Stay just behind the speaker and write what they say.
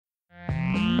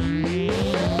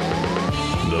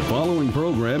following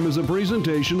program is a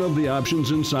presentation of the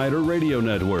Options Insider Radio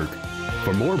Network.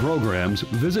 For more programs,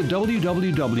 visit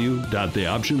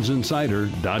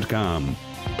www.theoptionsinsider.com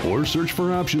or search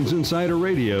for Options Insider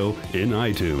Radio in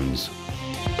iTunes.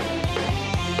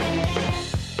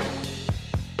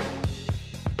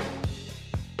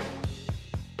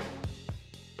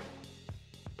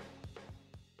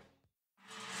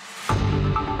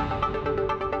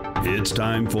 It's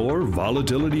time for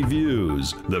Volatility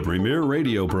Views, the premier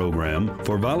radio program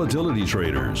for volatility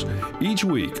traders. Each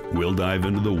week, we'll dive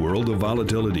into the world of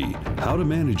volatility, how to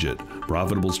manage it,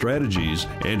 profitable strategies,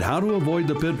 and how to avoid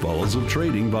the pitfalls of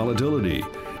trading volatility.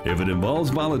 If it involves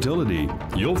volatility,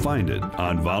 you'll find it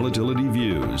on Volatility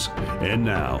Views. And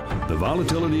now, the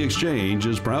Volatility Exchange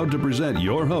is proud to present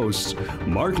your hosts,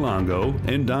 Mark Longo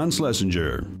and Don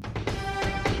Schlesinger.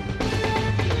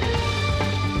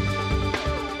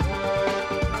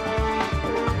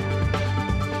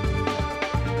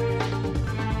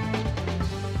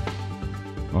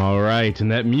 All right,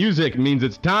 and that music means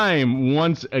it's time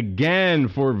once again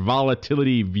for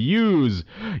Volatility Views,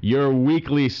 your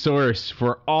weekly source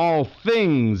for all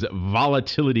things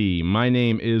volatility. My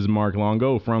name is Mark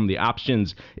Longo from the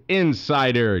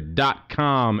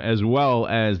OptionsInsider.com, as well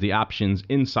as the Options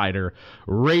Insider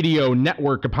Radio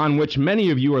Network, upon which many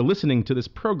of you are listening to this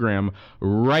program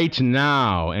right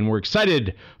now. And we're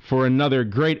excited for another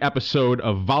great episode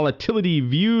of Volatility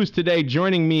Views today.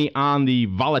 Joining me on the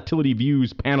Volatility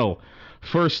Views panel,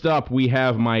 first up, we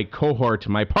have my cohort,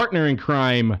 my partner in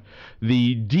crime,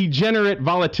 the degenerate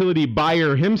volatility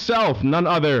buyer himself, none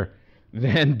other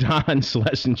than Don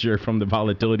Schlesinger from the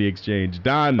Volatility Exchange.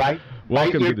 Don,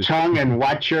 welcome to the your tongue and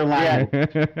watch your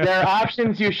language. There are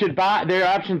options you should buy. There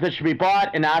are options that should be bought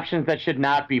and options that should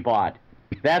not be bought.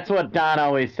 That's what Don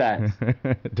always says.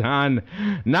 Don,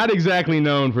 not exactly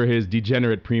known for his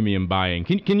degenerate premium buying.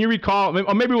 Can you recall,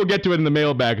 or maybe we'll get to it in the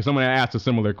mailbag because someone asked a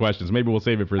similar question, so maybe we'll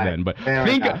save it for then. But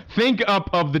think up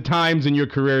of the times in your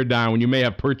career, Don, when you may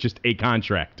have purchased a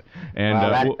contract.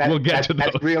 And we'll get to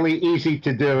those. That's really easy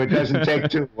to do. It doesn't take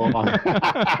too long.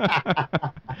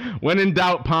 When in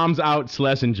doubt, palms out,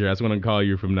 Schlesinger. That's what I'm calling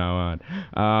you from now on.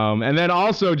 And then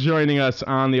also joining us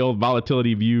on the old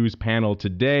Volatility Views panel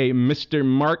today, Mr.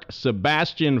 Mark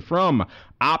Sebastian from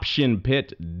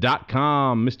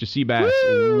OptionPit.com. Mr. Seabass,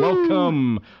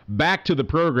 welcome back to the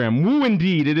program. Woo,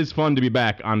 indeed. It is fun to be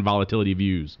back on Volatility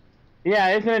Views.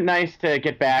 Yeah, isn't it nice to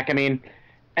get back? I mean,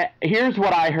 here's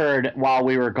what I heard while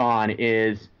we were gone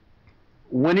is,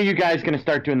 when are you guys going to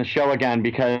start doing the show again?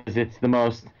 Because it's the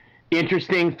most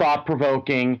interesting,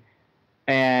 thought-provoking,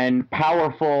 and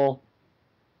powerful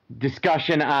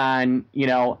discussion on,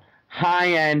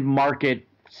 high-end market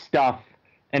stuff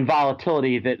and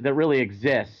volatility that really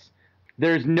exists.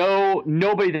 There's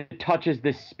nobody that touches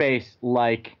this space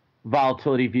like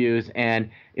Volatility Views, and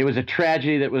it was a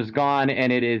tragedy that was gone, and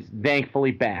it is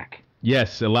thankfully back.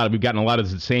 Yes, we've gotten a lot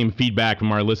of the same feedback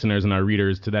from our listeners and our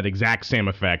readers to that exact same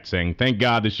effect, saying, thank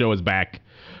God the show is back.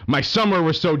 My summer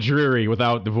was so dreary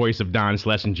without the voice of Don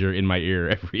Schlesinger in my ear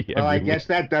every Well, I week. guess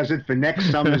that does it for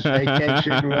next summer's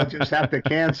vacation. We'll just have to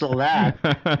cancel that.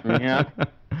 Yeah.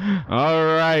 All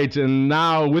right, and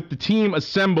now with the team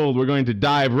assembled, we're going to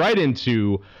dive right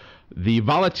into the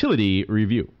Volatility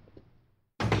Review.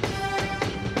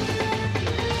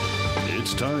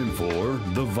 It's time for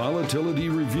the Volatility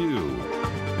Review.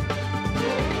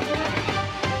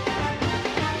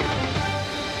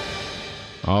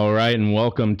 All right, and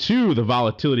welcome to the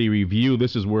Volatility Review.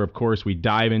 This is where, of course, we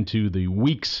dive into the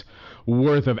week's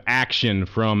worth of action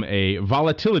from a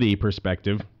volatility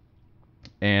perspective.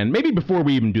 And maybe before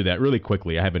we even do that, really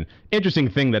quickly, I have an interesting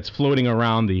thing that's floating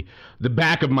around the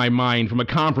back of my mind from a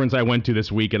conference I went to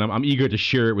this week, and I'm eager to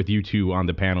share it with you two on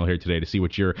the panel here today to see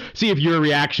if your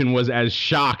reaction was as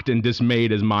shocked and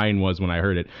dismayed as mine was when I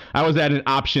heard it. I was at an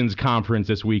options conference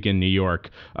this week in New York,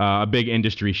 a big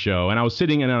industry show, and I was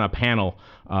sitting in on a panel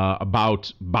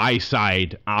about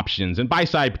buy-side options and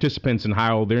buy-side participants and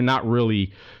how they're not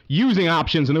really using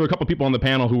options. And there were a couple of people on the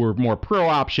panel who were more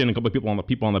pro-option, a couple of people on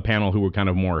the panel who were kind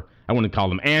of more, I wouldn't call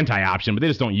them anti-option, but they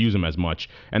just don't use them as much.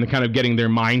 And they're kind of getting their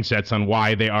mindsets on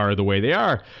why they are the way they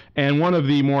are. And one of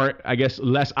the more, I guess,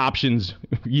 less options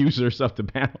users of the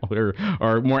panel,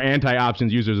 or more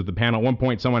anti-options users of the panel, at one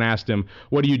point someone asked him,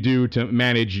 what do you do to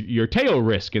manage your tail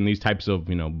risk in these types of,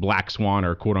 black swan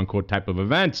or quote-unquote type of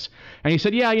events? And he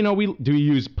said, yeah, we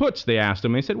use puts, they asked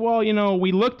him. And he said, well,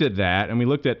 we looked at that, and we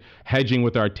looked at hedging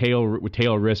with our tail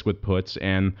risk with puts,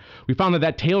 and we found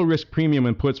that tail risk premium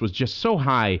in puts was just so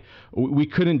high, we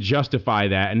couldn't justify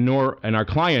that, and our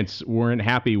clients weren't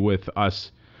happy with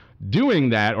us doing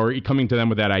that or coming to them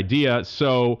with that idea.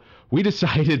 So we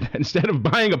decided that instead of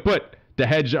buying a put to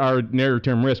hedge our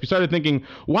near-term risk, we started thinking,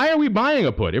 why are we buying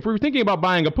a put? If we're thinking about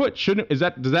buying a put, does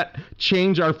that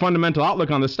change our fundamental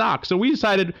outlook on the stock? So we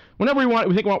decided whenever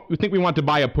we think we want to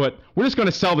buy a put, we're just going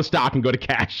to sell the stock and go to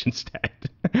cash instead.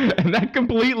 And that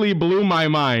completely blew my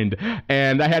mind.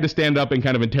 And I had to stand up and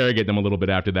kind of interrogate them a little bit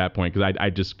after that point because I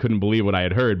just couldn't believe what I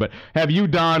had heard. But have you,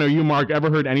 Don, or you, Mark, ever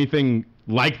heard anything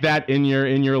like that in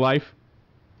your life?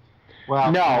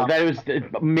 Well, no, that was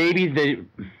maybe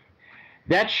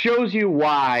that shows you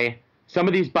why some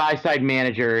of these buy-side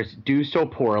managers do so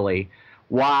poorly,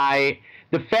 why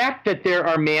the fact that there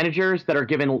are managers that are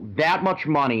given that much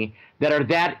money that are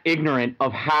that ignorant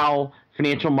of how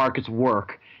financial markets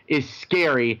work is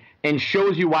scary and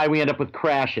shows you why we end up with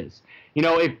crashes. You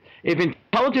know, if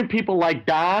intelligent people like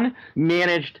Don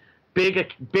managed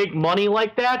big money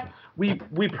like that, we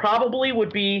probably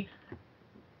would be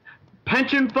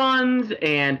pension funds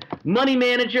and money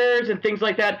managers and things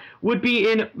like that would be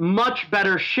in much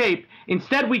better shape.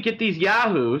 Instead, we get these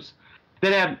yahoos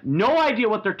that have no idea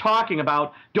what they're talking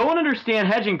about, don't understand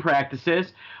hedging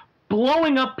practices,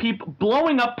 blowing up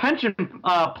pension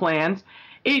plans.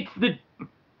 It's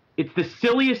the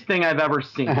silliest thing I've ever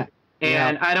seen, and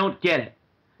Yeah. I don't get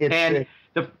it.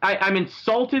 I'm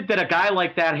insulted that a guy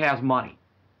like that has money.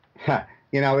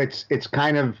 You know, it's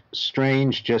kind of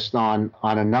strange just on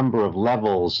a number of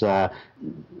levels.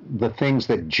 The things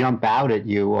that jump out at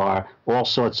you are all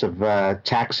sorts of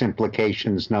tax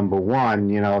implications. Number one,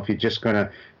 you know, if you're just going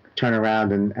to turn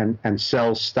around and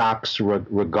sell stocks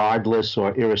regardless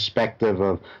or irrespective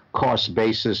of cost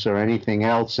basis or anything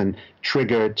else and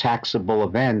trigger taxable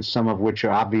events, some of which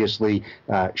are obviously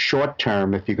short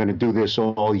term. If you're going to do this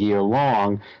all year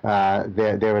long,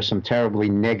 there are some terribly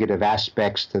negative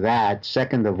aspects to that.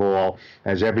 Second of all,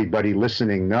 as everybody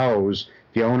listening knows,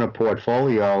 if you own a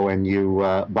portfolio and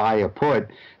you buy a put,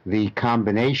 the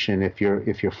combination, if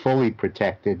you're fully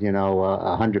protected, you know,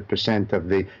 100% of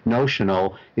the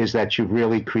notional, is that you've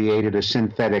really created a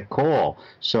synthetic call.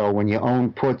 So when you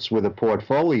own puts with a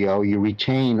portfolio, you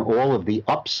retain all of the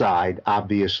upside,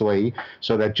 obviously,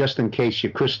 so that just in case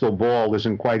your crystal ball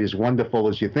isn't quite as wonderful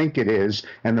as you think it is,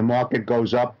 and the market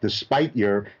goes up despite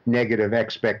your negative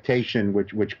expectation,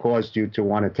 which caused you to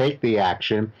want to take the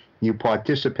action, you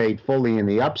participate fully in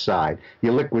the upside.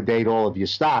 You liquidate all of your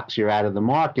stocks, you're out of the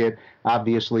market.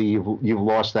 Obviously, you've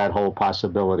lost that whole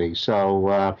possibility.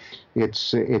 So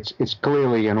it's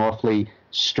clearly an awfully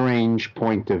strange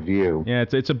point of view. Yeah,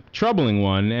 it's a troubling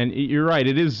one, and you're right.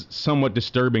 It is somewhat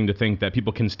disturbing to think that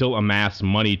people can still amass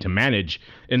money to manage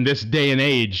in this day and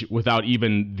age without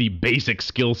even the basic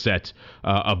skill set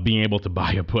of being able to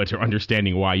buy a put or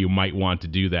understanding why you might want to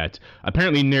do that.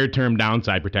 Apparently, near-term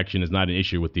downside protection is not an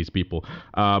issue with these people.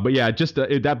 But yeah, just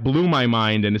that blew my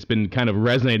mind, and it's been kind of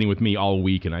resonating with me all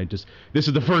week. And this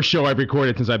is the first show I've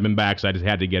recorded since I've been back, so I just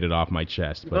had to get it off my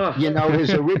chest. But you know,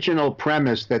 his original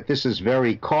premise that this is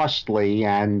very costly,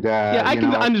 and yeah, I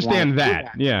can understand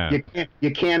that. Yeah,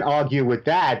 you can't argue with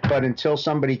that. But until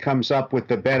somebody comes up with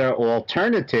the better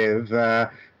alternative,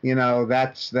 you know,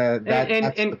 that's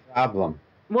the problem.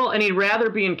 Well, and he'd rather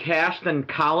be in cash than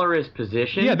collar his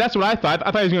position. Yeah, that's what I thought.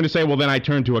 I thought he was going to say, well, then I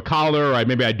turn to a collar, or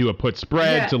maybe I do a put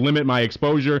spread to limit my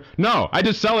exposure. No, I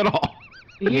just sell it all.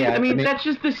 Yeah, I mean that's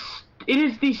just it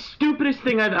is the stupidest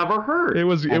thing I've ever heard. It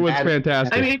was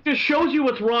fantastic. I mean, it just shows you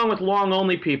what's wrong with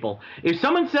long-only people. If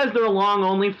someone says they're a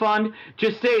long-only fund,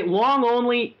 just say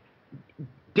long-only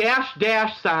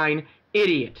 --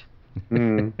 idiot.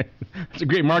 It's a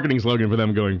great marketing slogan for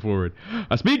them going forward.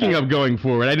 Speaking of going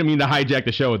forward, I didn't mean to hijack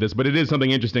the show with this, but it is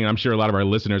something interesting. I'm sure a lot of our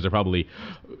listeners are probably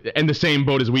in the same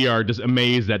boat as we are, just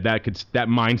amazed that that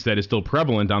mindset is still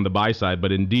prevalent on the buy side,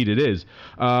 but indeed it is.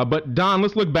 But Don,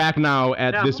 let's look back now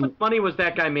at this. How much money was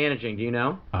that guy managing? Do you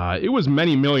know? It was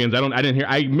many millions. I didn't hear.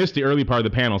 I missed the early part of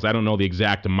the panel, so I don't know the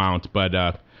exact amount.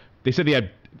 But they said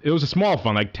it was a small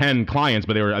fund, like 10 clients,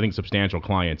 but they were, I think, substantial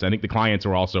clients. I think the clients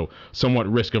were also somewhat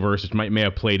risk averse, which may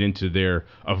have played into their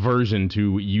aversion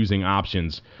to using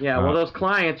options. Yeah, well, those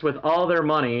clients with all their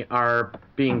money are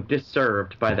being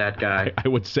disserved by that guy. I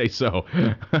would say so.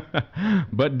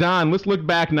 But Don, let's look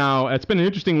back now. It's been an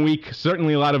interesting week.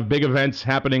 Certainly a lot of big events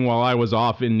happening while I was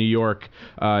off in New York,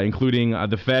 including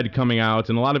the Fed coming out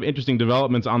and a lot of interesting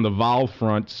developments on the vol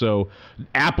front. So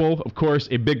Apple, of course,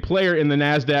 a big player in the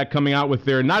NASDAQ, coming out with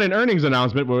their, not an earnings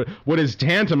announcement, but what is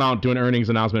tantamount to an earnings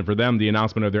announcement for them, the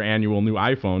announcement of their annual new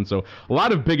iPhone. So a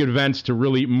lot of big events to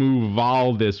really move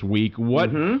vol this week.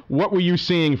 What were you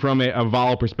seeing from a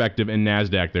vol perspective in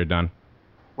NASDAQ there, Don?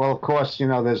 Well, of course,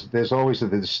 there's always the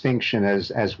distinction,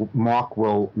 as Mark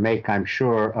will make, I'm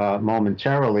sure,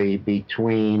 momentarily,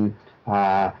 between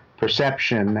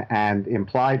perception and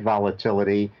implied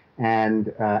volatility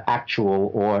and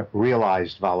actual or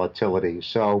realized volatility.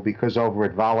 So, because over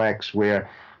at VolX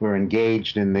we're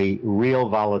engaged in the real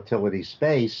volatility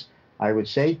space, I would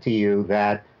say to you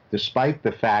that despite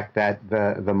the fact that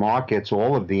the markets,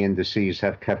 all of the indices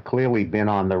have clearly been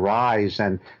on the rise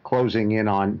and closing in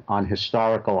on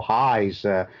historical highs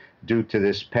due to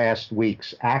this past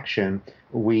week's action,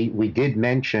 we did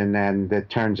mention, and it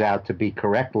turns out to be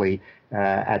correctly,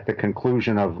 at the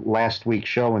conclusion of last week's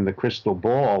show in the Crystal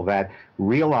Ball, that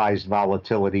realized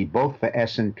volatility, both for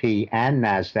S&P and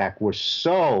NASDAQ, were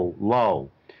so low,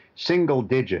 single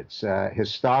digits,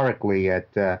 historically at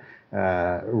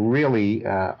really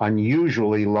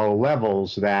unusually low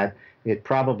levels, that it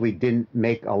probably didn't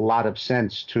make a lot of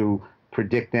sense to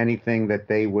predict anything that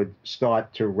they would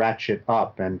start to ratchet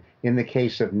up. And in the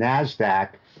case of NASDAQ,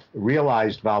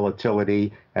 realized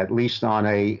volatility, at least on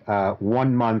a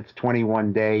 1 month,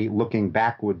 21-day looking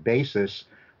backward basis,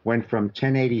 went from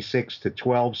 1086 to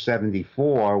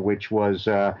 1274, which was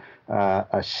a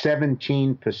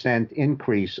 17%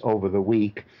 increase over the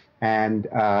week. And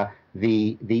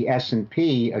the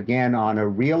S&P, again, on a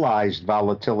realized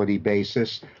volatility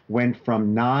basis, went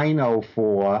from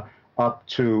 904 up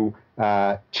to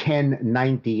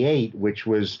 1098, which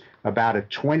was about a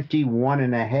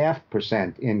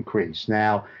 21.5% increase.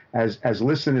 Now, as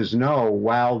listeners know,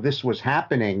 while this was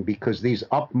happening, because these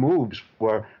up moves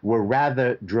were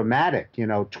rather dramatic,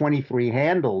 23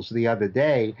 handles the other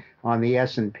day on the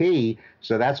S&P,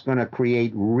 so that's going to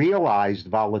create realized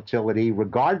volatility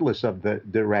regardless of the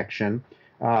direction.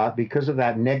 Because of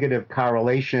that negative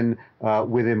correlation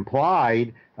with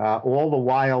implied, all the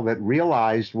while that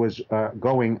realized was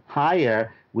going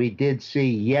higher, we did see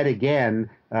yet again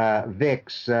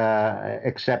VIX,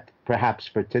 except perhaps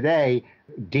for today,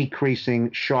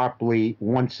 decreasing sharply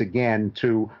once again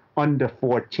to under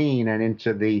 14 and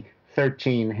into the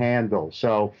 13 handle.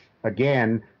 So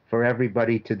again, for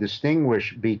everybody to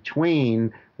distinguish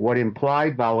between what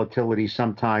implied volatility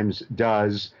sometimes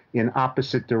does in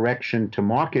opposite direction to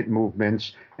market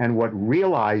movements and what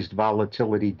realized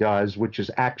volatility does, which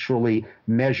is actually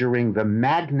measuring the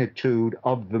magnitude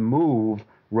of the move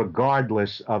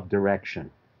regardless of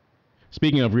direction.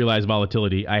 Speaking of realized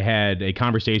volatility, I had a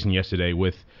conversation yesterday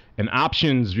with an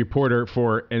options reporter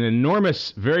for an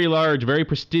enormous, very large, very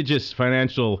prestigious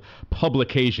financial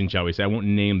publication, shall we say. I won't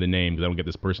name the name because I don't get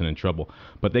this person in trouble.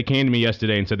 But they came to me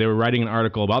yesterday and said they were writing an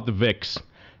article about the VIX,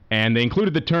 and they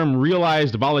included the term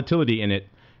realized volatility in it,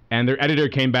 and their editor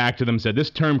came back to them and said, "This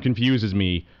term confuses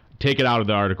me. Take it out of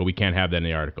the article. We can't have that in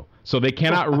the article." So they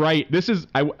cannot write. This is,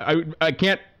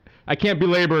 I can't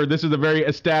belabor, this is a very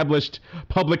established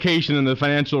publication in the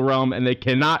financial realm, and they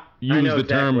cannot use the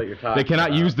term. They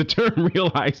cannot use the term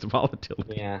realized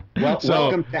volatility. Yeah. Well,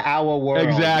 welcome to our world.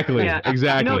 Exactly. Yeah.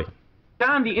 Exactly.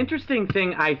 Don, the interesting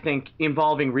thing I think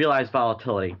involving realized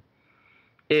volatility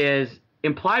is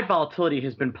implied volatility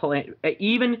has been playing.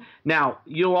 Even now,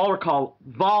 you'll all recall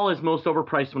vol is most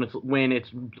overpriced when it's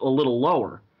a little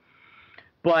lower,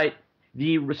 but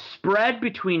the spread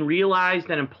between realized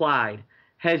and implied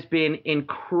has been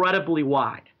incredibly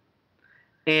wide.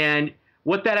 And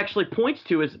what that actually points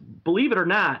to is, believe it or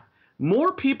not,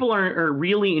 more people are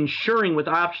really insuring with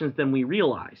options than we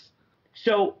realize.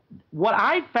 So what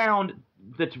I found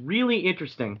that's really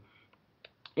interesting,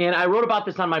 and I wrote about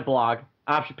this on my blog,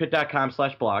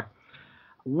 optionpit.com/blog,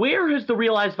 where has the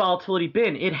realized volatility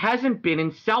been? It hasn't been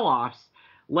in sell-offs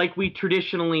like we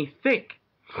traditionally think.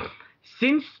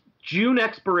 Since June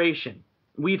expiration,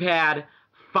 we've had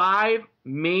 5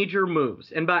 major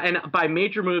moves, and by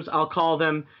major moves, I'll call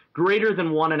them greater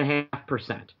than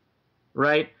 1.5%,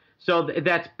 right? So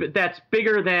that's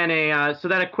bigger than so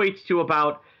that equates to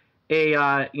about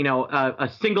a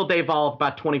single day vol of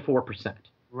about 24%.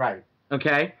 Right.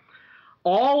 Okay.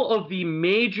 All of the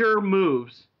major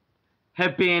moves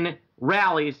have been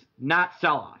rallies, not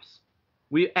sell-offs.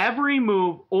 Every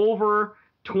move over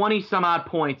 20 some odd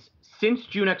points since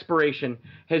June expiration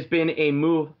has been a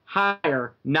move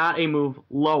higher, not a move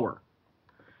lower.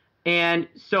 And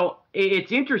so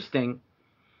it's interesting.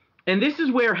 And this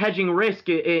is where hedging risk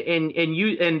and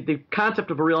the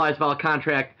concept of a realized vol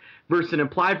contract versus an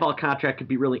implied vol contract could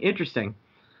be really interesting.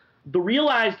 The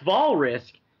realized vol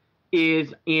risk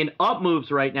is in up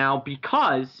moves right now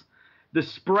because the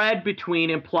spread between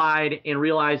implied and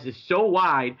realized is so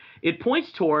wide, it points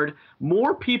toward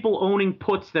more people owning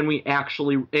puts than we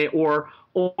actually, or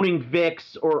owning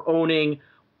VIX or owning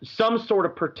some sort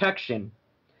of protection.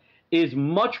 is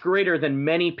much greater than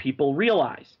many people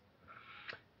realize.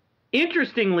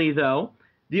 Interestingly, though,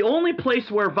 the only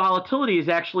place where volatility has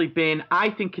actually been, I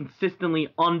think, consistently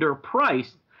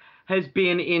underpriced has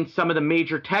been in some of the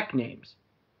major tech names.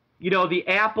 The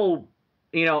Apple,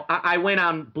 I went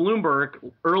on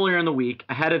Bloomberg earlier in the week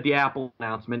ahead of the Apple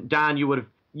announcement. Don, you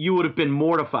would have been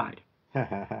mortified.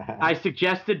 I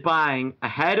suggested buying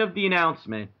ahead of the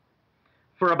announcement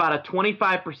for about a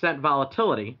 25%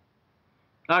 volatility.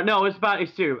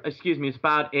 It's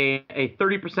about a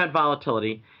 30%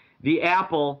 volatility. The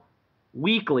Apple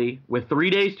weekly with 3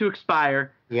 days to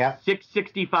expire. Yeah.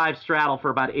 665 straddle for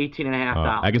about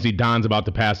 $18.50. I can see Don's about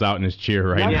to pass out in his chair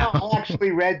right now. I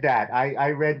actually read that. I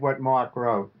read what Mark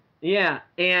wrote. Yeah,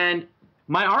 and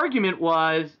my argument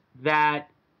was that,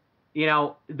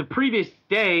 the previous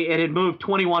day it had moved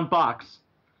 $21.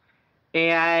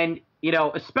 And,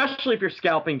 especially if you're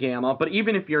scalping Gamma, but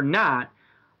even if you're not,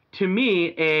 to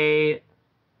me,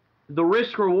 the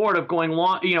risk reward of going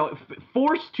long,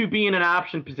 forced to be in an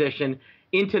option position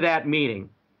into that meeting,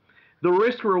 the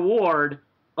risk reward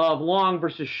of long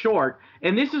versus short,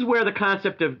 and this is where the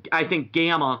concept of, I think,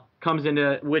 Gamma comes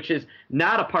into, which is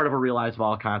not a part of a realized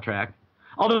vol contract.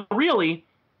 Although really,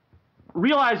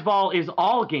 realized vol is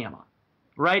all Gamma,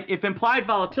 right? If implied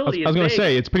volatility I was going to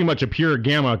say, it's pretty much a pure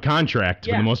Gamma contract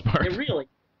for the most part.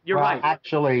 You're right.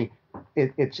 Actually,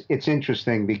 it's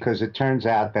interesting because it turns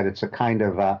out that it's a kind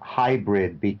of a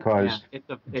hybrid because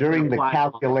during the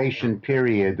calculation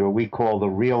period, or we call the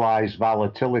realized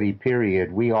volatility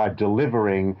period, we are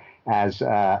delivering as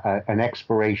an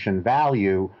expiration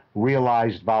value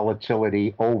realized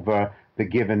volatility over the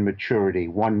given maturity,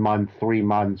 1 month, 3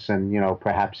 months, and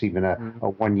perhaps even a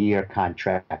 1 year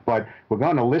contract. But we're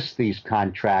going to list these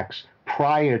contracts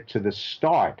prior to the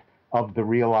start of the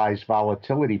realized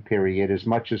volatility period, as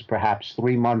much as perhaps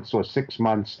 3 months or 6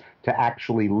 months to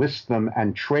actually list them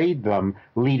and trade them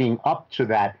leading up to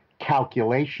that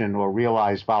calculation or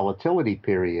realized volatility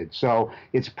period. So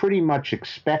it's pretty much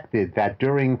expected that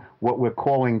during what we're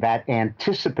calling that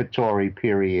anticipatory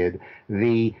period,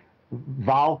 the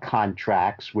vol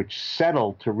contracts which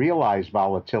settle to realize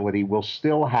volatility will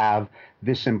still have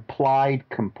this implied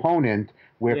component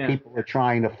where people are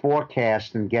trying to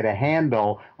forecast and get a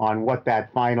handle on what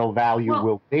that final value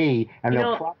will be, and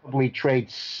they'll probably trade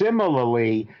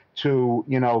similarly to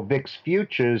VIX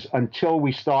futures until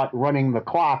we start running the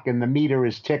clock and the meter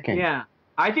is ticking. Yeah,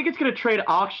 I think it's going to trade.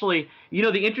 Actually,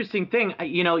 the interesting thing,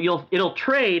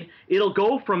 it'll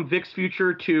go from VIX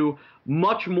future to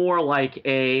much more like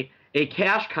a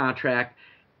cash contract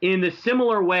in the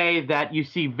similar way that you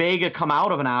see Vega come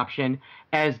out of an option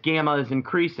as Gamma is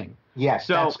increasing. Yes,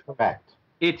 so that's correct.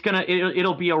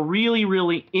 It'll be a really,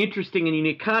 really interesting and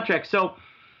unique contract. So,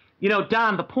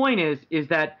 Don, the point is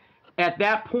that at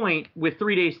that point, with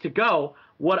 3 days to go,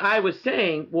 what I was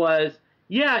saying was,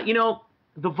 the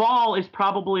vol is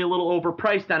probably a little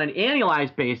overpriced on an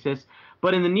annualized basis,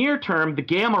 but in the near term, the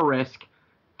Gamma risk,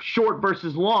 short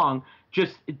versus long,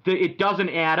 it doesn't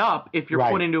add up if you're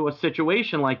put into a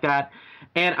situation like that.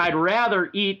 And I'd rather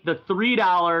eat the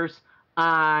 $3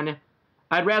 on.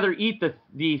 I'd rather eat the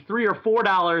 $3 or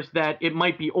 $4 that it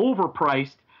might be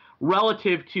overpriced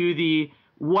relative to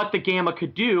what the Gamma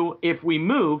could do if we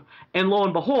move. And lo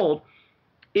and behold,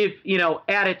 if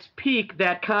at its peak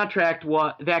that contract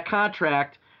for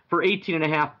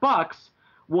 $18.50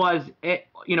 was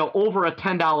over a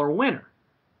 $10 winner.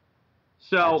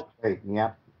 So it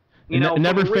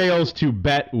never fails to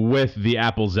bet with the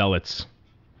Apple zealots.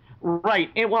 Right,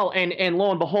 and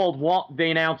lo and behold, they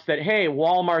announced that, hey,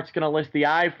 Walmart's going to list the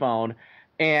iPhone,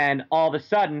 and all of a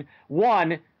sudden,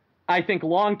 I think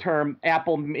long term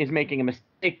Apple is making a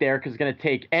mistake there because it's going to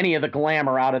take any of the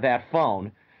glamour out of that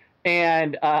phone,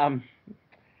 but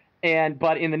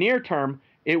in the near term,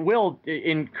 it will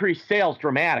increase sales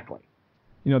dramatically.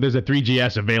 There's a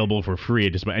 3GS available for free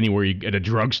at just about anywhere at a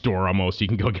drugstore almost. You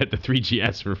can go get the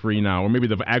 3GS for free now, or maybe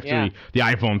the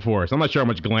iPhone 4. So I'm not sure how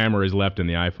much glamour is left in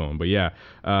the iPhone, but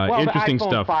interesting the iPhone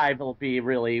stuff. 5 will be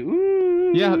really.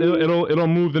 Yeah, it'll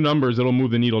move the numbers. It'll move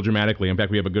the needle dramatically. In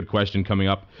fact, we have a good question coming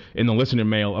up in the listener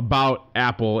mail about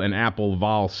Apple and Apple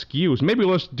vol skews. Maybe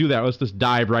let's do that. Let's just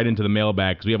dive right into the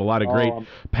mailbag because we have a lot of great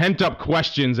pent-up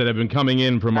questions that have been coming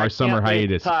in from our summer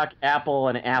hiatus. Talk Apple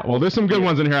and Apple. Well, there's some good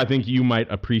ones in here I think you might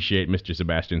appreciate, Mr.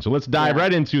 Sebastian. So let's dive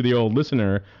right into the old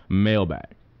listener mailbag.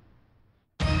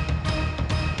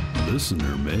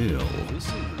 Listener mail.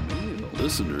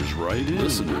 Listeners write in.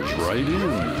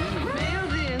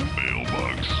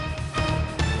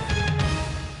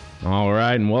 All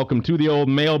right, and welcome to the old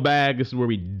mailbag. This is where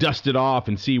we dust it off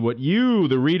and see what you,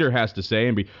 the reader, has to say.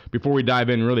 And before we dive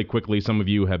in really quickly, some of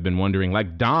you have been wondering,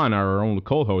 like Don, our own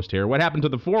co-host here, what happened to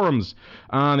the forums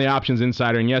on the Options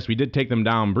Insider? And yes, we did take them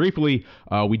down briefly.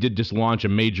 We did just launch a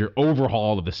major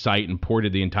overhaul of the site and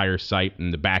ported the entire site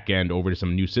and the back end over to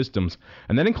some new systems.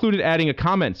 And that included adding a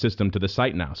comment system to the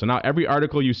site now. So now every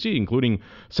article you see, including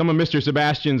some of Mr.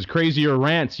 Sebastian's crazier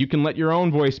rants, you can let your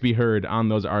own voice be heard on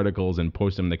those articles and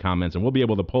post them in the comments, and we'll be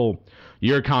able to pull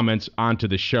your comments onto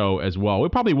the show as well. We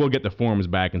probably will get the forums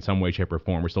back in some way, shape, or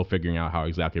form. We're still figuring out how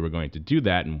exactly we're going to do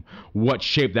that and what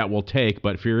shape that will take.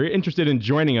 But if you're interested in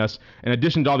joining us, in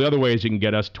addition to all the other ways you can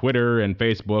get us, Twitter and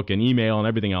Facebook and email and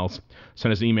everything else,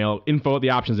 send us an email,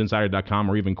 info@theoptionsinsider.com,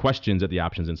 or even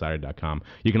questions@theoptionsinsider.com.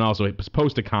 You can also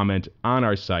post a comment on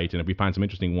our site, and if we find some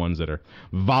interesting ones that are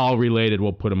vol-related,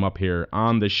 we'll put them up here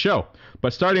on the show.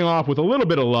 But starting off with a little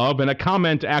bit of love and a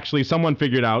comment actually someone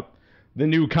figured out. The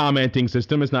new commenting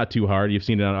system is not too hard. You've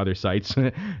seen it on other sites.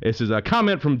 This is a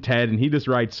comment from Ted, and he just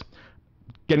writes,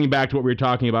 getting back to what we were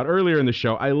talking about earlier in the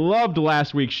show, I loved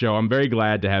last week's show. I'm very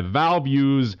glad to have Val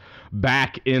Views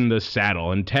back in the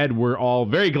saddle. And Ted, we're all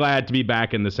very glad to be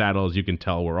back in the saddle. As you can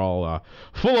tell, we're all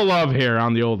full of love here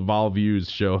on the old Val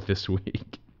Views show this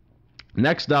week.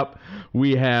 Next up,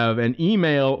 we have an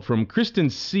email from Kristen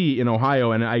C. in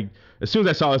Ohio, and as soon as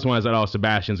I saw this one, I said, oh,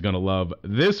 Sebastian's going to love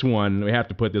this one. We have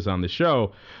to put this on the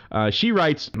show. She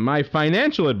writes, my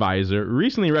financial advisor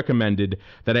recently recommended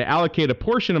that I allocate a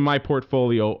portion of my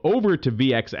portfolio over to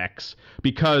VXX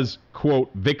because, quote,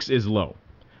 VIX is low.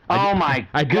 I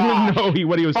didn't know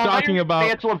what he was talking about.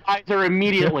 Financial advisor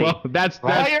immediately. Well, that's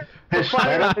Get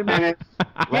rid of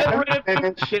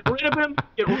him.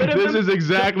 This is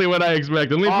exactly what I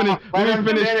expected. Let me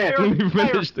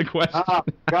finish the question. Oh,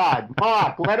 God.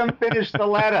 Mark, let him finish the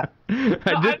letter.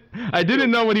 I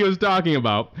didn't know what he was talking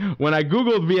about. When I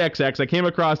Googled VXX, I came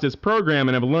across this program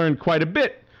and have learned quite a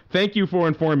bit. Thank you for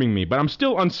informing me, but I'm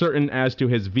still uncertain as to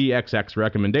his VXX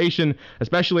recommendation,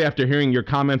 especially after hearing your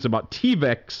comments about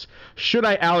TVIX. Should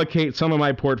I allocate some of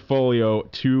my portfolio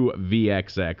to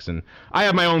VXX? And I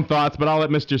have my own thoughts, but I'll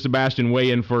let Mr. Sebastian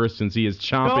weigh in first since he is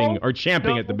champing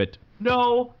at the bit.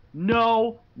 No,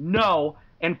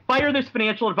 and fire this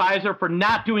financial advisor for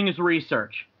not doing his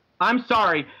research. I'm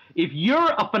sorry. If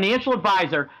you're a financial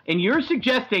advisor and you're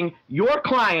suggesting your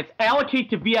clients allocate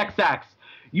to VXX,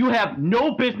 you have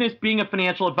no business being a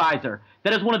financial advisor.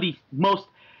 That is one of the most.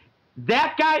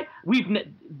 That guy,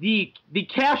 the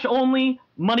cash only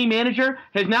money manager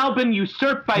has now been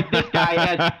usurped by this guy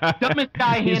as dumbest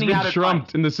guy handing out advice. He's been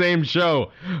trumped in the same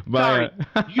show. Sorry,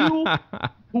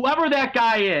 whoever that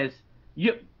guy is,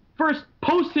 you first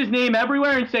post his name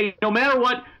everywhere and say, no matter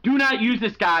what, do not use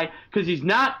this guy because he's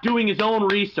not doing his own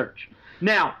research.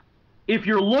 Now, if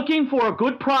you're looking for a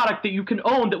good product that you can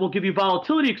own that will give you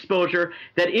volatility exposure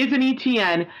that is an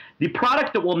ETN, the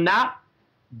product that will not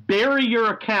bury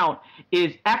your account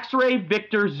is X-Ray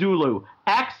Victor Zulu,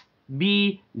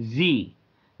 XVZ.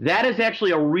 That is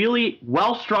actually a really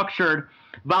well-structured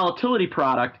volatility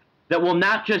product that will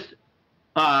not just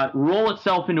roll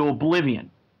itself into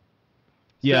oblivion.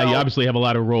 Yeah, you obviously have a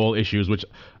lot of roll issues, which...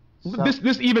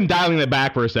 This even dialing that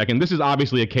back for a second, this is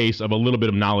obviously a case of a little bit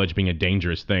of knowledge being a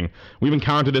dangerous thing. We've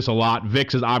encountered this a lot.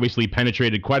 VIX has obviously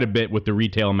penetrated quite a bit with the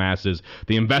retail masses.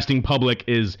 The investing public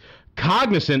is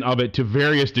cognizant of it to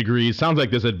various degrees. Sounds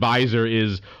like this advisor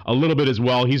is a little bit as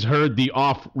well. He's heard the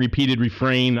oft-repeated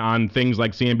refrain on things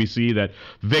like CNBC that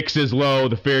VIX is low,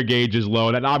 the fair gauge is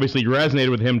low. That obviously resonated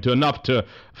with him to enough to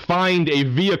find a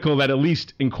vehicle that at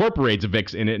least incorporates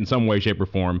VIX in it in some way, shape, or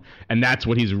form. And that's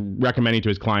what he's recommending to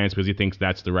his clients because he thinks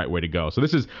that's the right way to go. So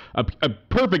this is a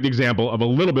perfect example of a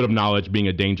little bit of knowledge being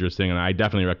a dangerous thing. And I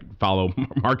definitely follow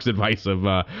Mark's advice of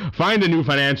find a new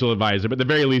financial advisor, but at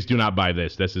the very least, do not buy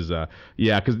this. This is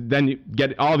because then you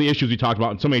get all the issues we talked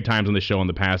about so many times on the show in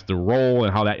the past, the role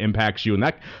and how that impacts you. And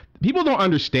that people don't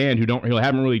understand who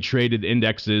haven't really traded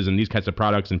indexes and these kinds of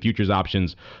products and futures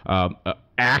options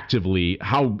actively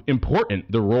how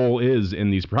important the role is in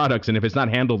these products. And if it's not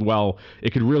handled well,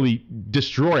 it could really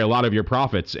destroy a lot of your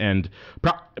profits. And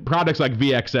products like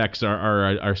VXX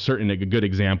are certainly a good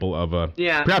example of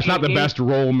perhaps not the best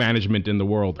role management in the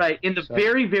world. Right. In the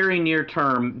very, very near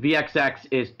term,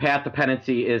 VXX path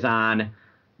dependency is on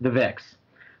the VIX.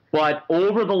 But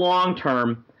over the long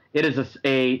term, it is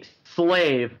a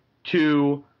slave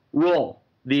to roll,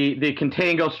 the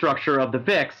contango structure of the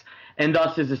VIX, and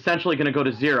thus is essentially going to go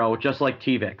to zero, just like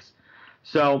TVIX.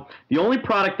 So the only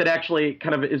product that actually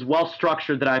kind of is well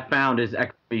structured that I found is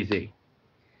XVZ.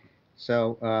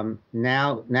 So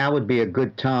now would be a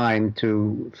good time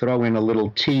to throw in a little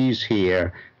tease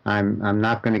here. I'm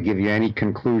not going to give you any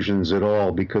conclusions at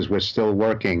all because we're still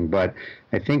working. But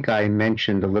I think I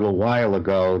mentioned a little while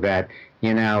ago that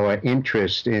in our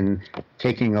interest in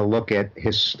taking a look at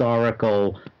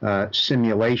historical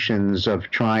simulations of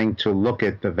trying to look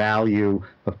at the value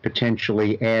of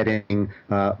potentially adding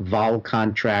vol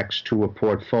contracts to a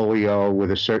portfolio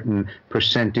with a certain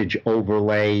percentage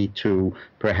overlay to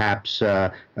perhaps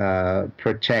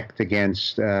protect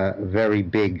against very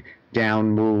big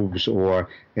down moves or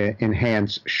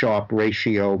enhance Sharpe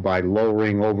ratio by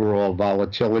lowering overall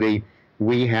volatility.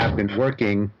 We have been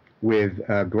working with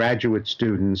graduate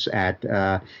students at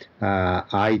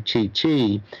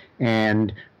ITT,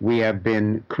 and we have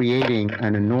been creating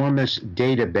an enormous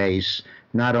database,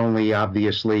 not only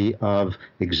obviously of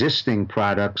existing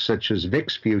products such as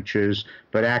VIX futures,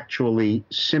 but actually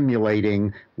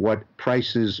simulating what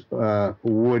prices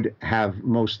would have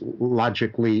most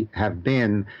logically have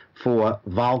been for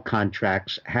vol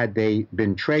contracts had they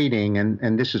been trading,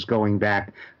 and this is going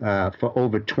back for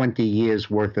over 20 years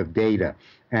worth of data.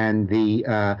 And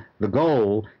the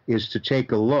goal is to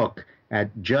take a look at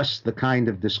just the kind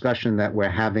of discussion that we're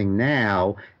having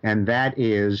now, and that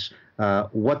is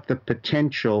what the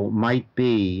potential might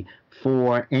be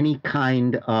for any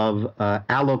kind of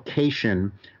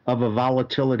allocation of a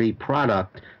volatility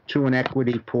product to an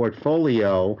equity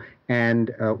portfolio,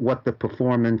 and what the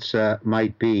performance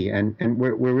might be. And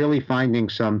we're really finding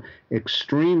some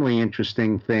extremely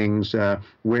interesting things.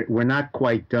 We're not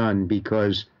quite done,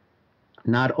 because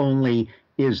not only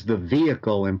is the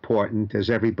vehicle important,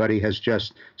 as everybody has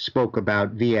just spoke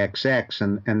about VXX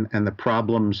and the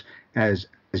problems as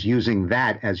using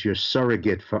that as your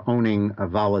surrogate for owning a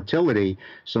volatility.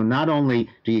 So not only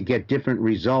do you get different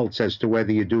results as to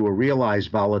whether you do a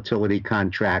realized volatility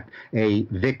contract, a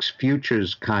VIX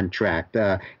futures contract,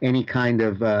 any kind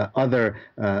of other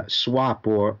swap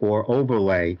or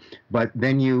overlay, but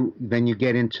then you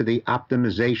get into the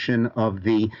optimization of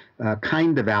the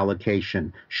kind of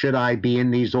allocation. Should I be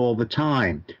in these all the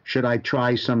time? Should I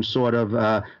try some sort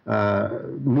of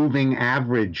moving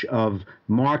average of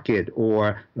market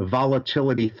or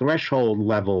volatility threshold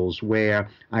levels where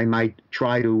I might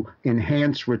try to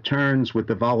enhance returns with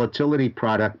the volatility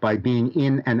product by being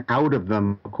in and out of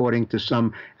them according to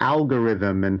some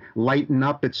algorithm, and lighten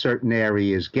up at certain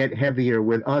areas, get heavier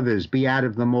with others, be out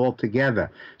of them altogether.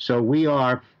 So we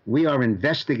are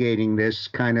investigating this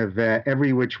kind of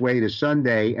every which way to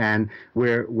Sunday, and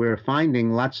we're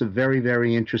finding lots of very,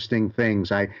 very interesting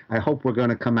things. I hope we're going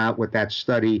to come out with that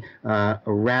study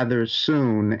rather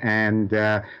soon,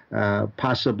 and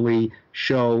possibly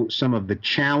show some of the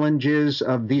challenges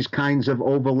of these kinds of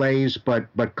overlays,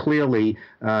 but clearly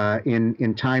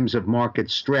in times of market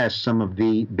stress, some of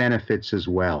the benefits as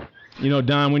well. You know,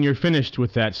 Don, when you're finished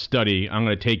with that study, I'm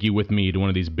going to take you with me to one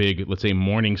of these big, let's say,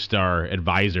 Morningstar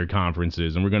advisor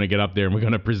conferences, and we're going to get up there and we're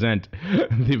going to present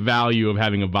the value of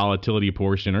having a volatility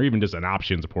portion or even just an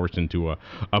options portion to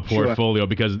a portfolio,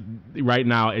 because right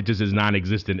now it just is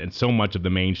non-existent in so much of the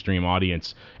mainstream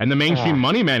audience. And the mainstream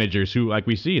money managers who, like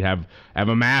we see, have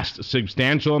amassed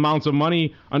substantial amounts of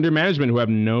money under management who have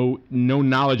no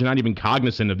knowledge and not even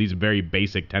cognizant of these very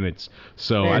basic tenets.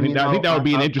 So I think that would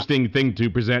be an interesting thing to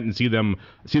present and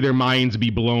see their minds be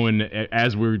blown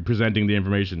as we're presenting the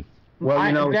information. Well,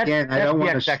 again, I don't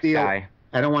want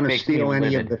to steal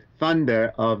any of the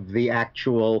thunder of the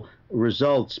actual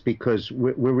results, because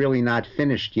we're really not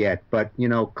finished yet. But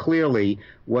clearly,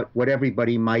 what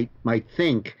everybody might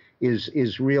think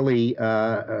is really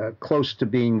close to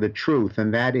being the truth,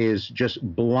 and that is just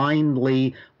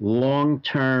blindly,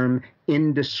 long-term,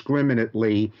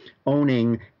 indiscriminately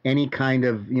owning any kind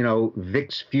of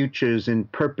VIX futures in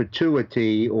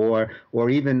perpetuity or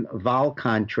even vol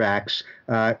contracts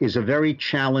is a very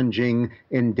challenging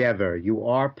endeavor. You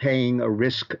are paying a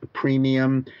risk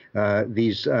premium.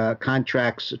 These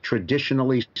contracts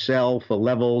traditionally sell for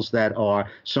levels that are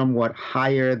somewhat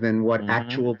higher than what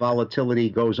actual volatility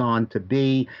goes on to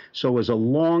be. So as a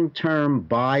long-term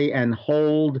buy and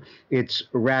hold, it's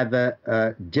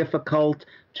rather difficult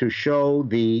to show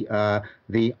the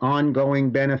ongoing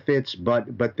benefits,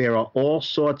 but there are all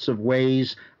sorts of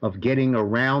ways of getting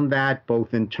around that,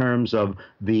 both in terms of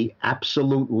the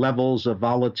absolute levels of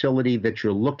volatility that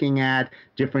you're looking at,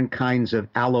 different kinds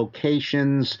of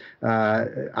allocations,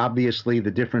 obviously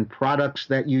the different products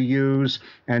that you use,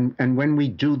 and when we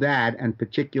do that, and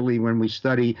particularly when we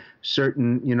study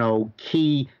certain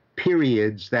key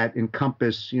periods that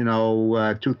encompass,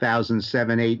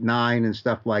 2007, 8, 9, and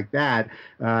stuff like that,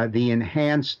 the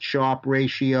enhanced Sharpe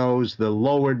ratios, the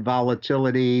lowered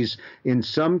volatilities, in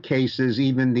some cases,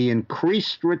 even the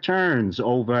increased returns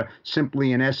over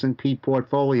simply an S&P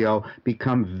portfolio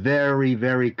become very,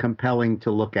 very compelling to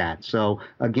look at. So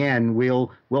again, we'll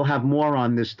have more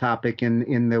on this topic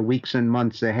in the weeks and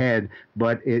months ahead,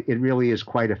 but it really is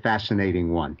quite a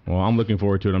fascinating one. Well, I'm looking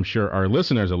forward to it. I'm sure our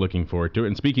listeners are looking forward to it.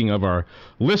 And speaking of our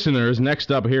listeners,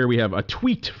 next up here we have a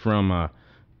tweet from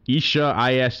Isha,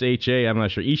 I-S-H-A, I'm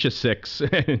not sure,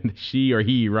 Isha6, and she or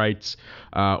he writes,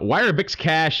 why are VIX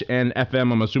cash and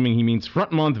FM, I'm assuming he means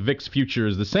front month VIX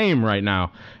futures, the same right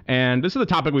now? And this is a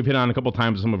topic we've hit on a couple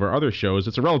times in some of our other shows.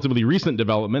 It's a relatively recent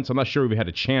development, so I'm not sure we've had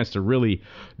a chance to really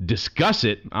discuss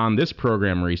it on this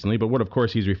program recently, but what, of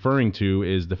course, he's referring to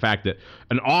is the fact that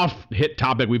an off-hit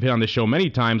topic we've hit on the show many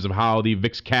times of how the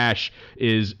VIX cash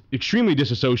is extremely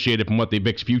disassociated from what the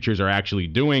VIX futures are actually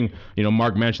doing.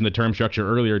 Mark mentioned the term structure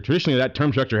earlier. Traditionally, that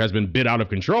term structure has been bid out of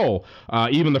control.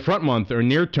 Even the front month or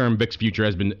near-term VIX future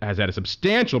has had a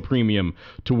substantial premium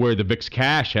to where the VIX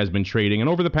cash has been trading. And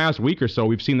over the past week or so,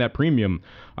 we've seen that premium.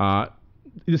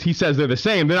 He says they're the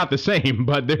same. They're not the same,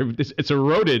 but it's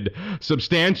eroded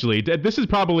substantially. This is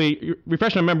probably,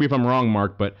 refresh my memory if I'm wrong,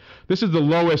 Mark, but this is the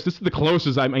lowest. This is the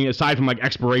closest. I mean, aside from like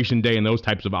expiration day and those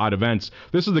types of odd events,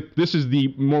 this is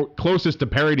the more closest to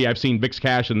parity I've seen VIX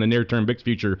cash and the near-term VIX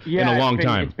future in a long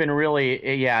time. It's been really,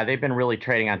 they've been really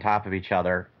trading on top of each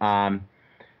other.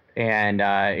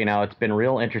 It's been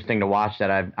real interesting to watch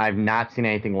that. I've not seen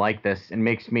anything like this. It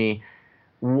makes me.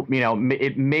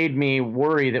 It made me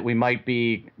worry that we might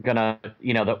be gonna,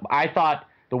 I thought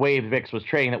the way the VIX was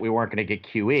trading that we weren't going to get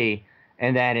QE,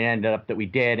 and then it ended up that we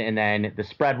did, and then the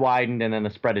spread widened, and then the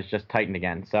spread is just tightened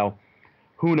again. So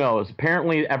who knows?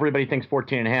 Apparently everybody thinks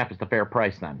 14.5 is the fair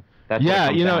price then. That's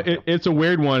it's a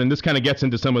weird one, and this kind of gets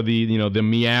into some of the, the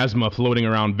miasma floating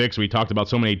around VIX we talked about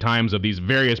so many times of these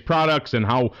various products and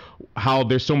how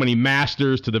there's so many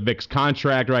masters to the VIX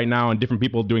contract right now and different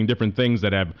people doing different things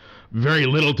that have very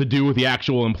little to do with the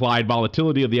actual implied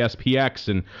volatility of the SPX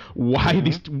and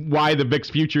why the VIX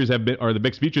futures the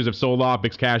VIX futures have sold off,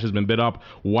 VIX cash has been bid up,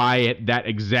 why that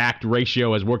exact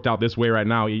ratio has worked out this way right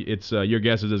now. It's your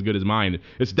guess is as good as mine.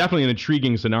 It's definitely an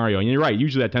intriguing scenario, and you're right.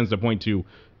 Usually that tends to point to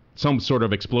some sort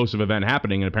of explosive event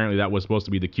happening, and apparently that was supposed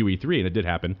to be the QE3, and it did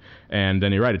happen. And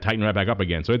then you're right, it tightened right back up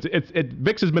again. So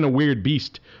VIX has been a weird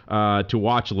beast to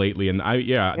watch lately, and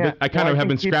I kind of have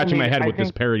been scratching my head with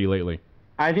this parity lately.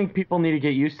 I think people need to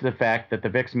get used to the fact that the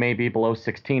VIX may be below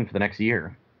 16 for the next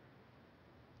year.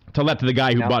 Tell that to the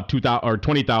guy who bought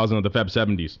 20,000 of the Feb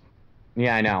 70s.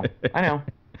 Yeah, I know.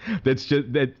 That's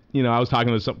just that. I was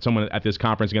talking to someone at this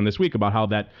conference again this week about how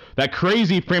that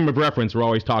crazy frame of reference we're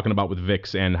always talking about with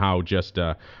VIX and how just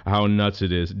how nuts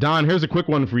it is. Don, here's a quick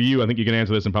one for you. I think you can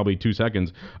answer this in probably 2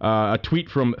 seconds. A tweet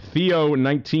from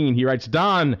Theo19. He writes,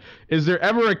 Don, is there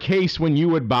ever a case when you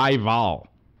would buy vol?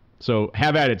 So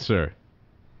have at it, sir.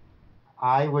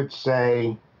 I would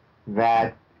say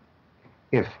that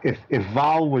if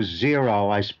vol was 0,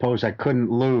 I suppose I couldn't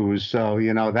lose. So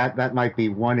that might be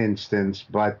one instance.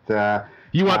 But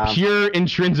you want pure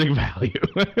intrinsic value.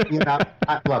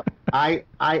 Look, I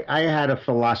had a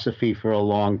philosophy for a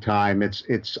long time.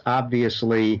 It's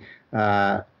obviously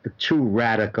too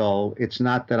radical. It's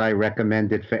not that I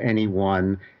recommend it for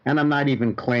anyone, and I'm not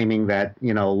even claiming that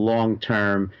long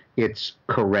term it's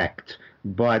correct.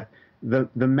 But the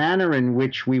manner in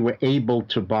which we were able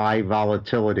to buy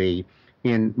volatility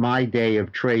in my day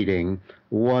of trading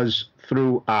was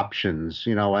through options.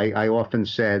 I often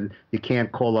said you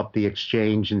can't call up the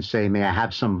exchange and say, may I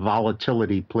have some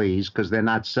volatility, please, because they're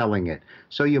not selling it.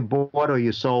 So you bought or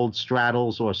you sold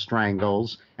straddles or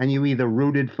strangles, and you either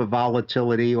rooted for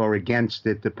volatility or against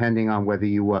it, depending on whether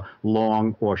you were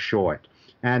long or short.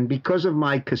 And because of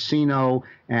my casino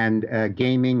and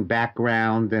gaming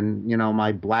background and,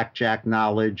 my blackjack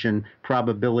knowledge and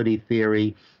probability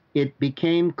theory, it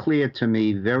became clear to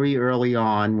me very early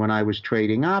on when I was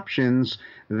trading options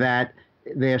that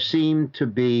there seemed to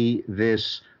be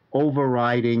this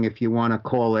overriding, if you want to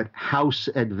call it, house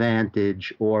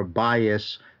advantage or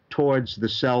bias towards the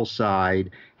sell side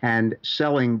and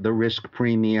selling the risk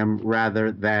premium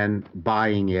rather than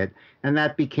buying it. And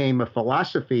that became a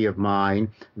philosophy of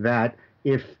mine that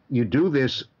if you do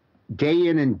this day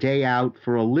in and day out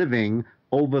for a living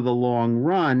over the long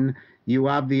run, you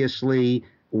obviously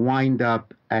wind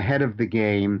up ahead of the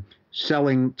game,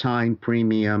 selling time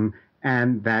premium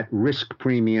and that risk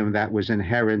premium that was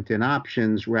inherent in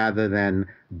options rather than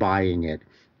buying it.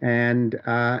 And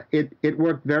it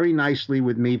worked very nicely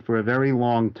with me for a very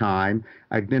long time.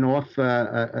 I've been off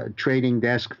a trading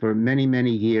desk for many,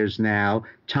 many years now.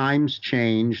 Times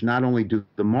change. Not only do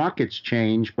the markets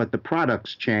change, but the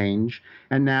products change.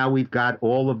 And now we've got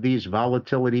all of these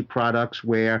volatility products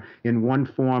where in one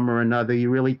form or another, you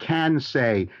really can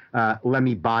say, let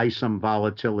me buy some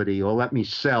volatility or let me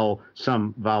sell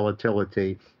some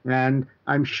volatility. And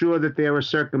I'm sure that there are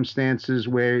circumstances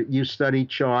where you study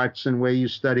charts and where you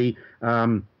study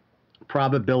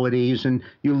probabilities and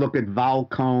you look at vol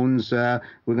cones. We're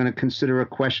going to consider a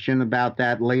question about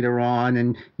that later on.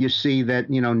 And you see that,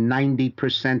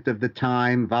 90% of the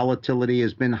time volatility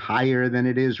has been higher than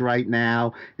it is right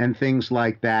now and things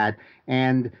like that.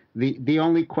 And the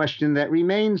only question that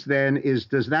remains then is,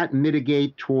 does that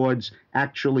mitigate towards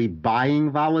actually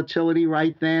buying volatility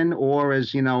right then? Or,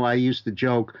 as I used to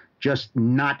joke, just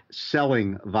not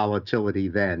selling volatility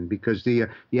then? Because do you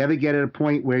ever get at a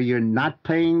point where you're not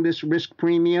paying this risk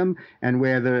premium and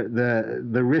where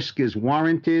the risk is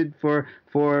warranted for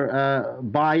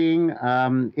buying?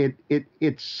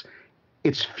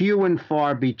 It's few and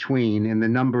far between in the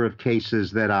number of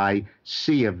cases that I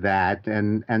see of that.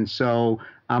 And so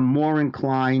I'm more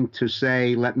inclined to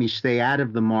say, let me stay out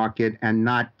of the market and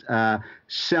not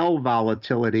sell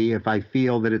volatility if I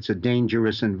feel that it's a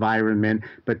dangerous environment.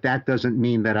 But that doesn't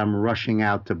mean that I'm rushing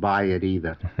out to buy it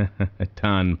either.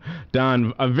 Don,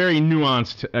 a very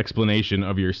nuanced explanation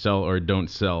of your sell or don't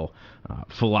sell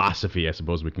philosophy, I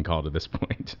suppose we can call it at this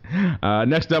point.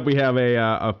 Next up, we have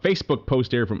a Facebook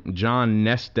post here from John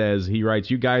Nestes. He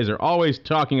writes, "You guys are always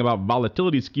talking about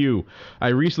volatility skew. I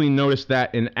recently noticed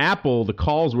that in Apple, the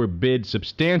calls were bid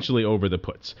substantially over the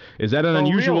puts. Is that an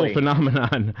unusual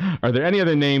phenomenon? Are there any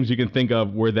other names you can think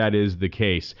of where that is the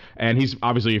case?" And he's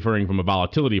obviously referring from a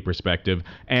volatility perspective.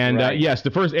 And yes,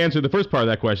 the first part of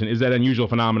that question, is that an unusual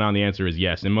phenomenon? The answer is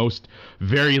yes. In most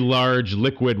very large,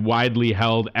 liquid, widely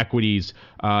held equities,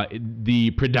 the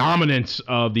predominance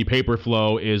of the paper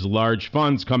flow is large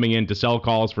funds coming in to sell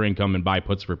calls for income and buy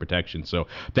puts for protection. So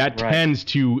that tends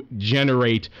to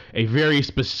generate a very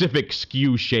specific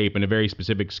skew shape and a very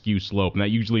specific skew slope. And that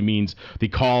usually means the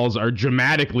calls are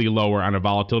dramatically lower on a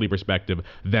volatility perspective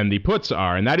than the puts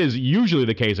are. And that is usually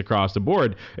the case across the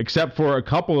board, except for a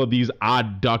couple of these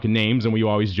odd duck names. And we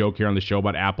always joke here on the show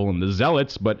about Apple and the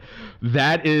zealots. But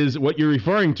that is what you're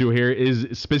referring to here, is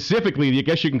specifically, I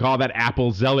guess you can call that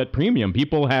Apple zealot premium.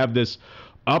 People have this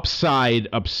upside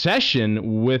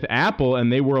obsession with Apple,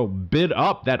 and they will bid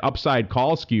up that upside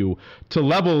call skew to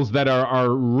levels that are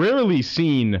rarely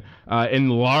seen in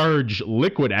large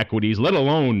liquid equities, let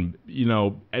alone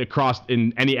across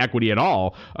in any equity at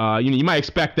all. You might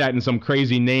expect that in some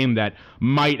crazy name that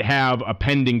might have a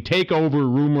pending takeover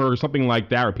rumor or something like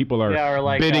that, or people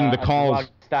are bidding the calls.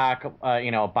 Stock,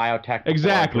 biotech.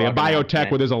 Exactly, a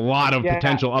biotech where there's a lot of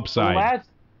potential upside.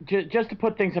 Just to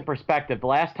put things in perspective, the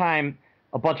last time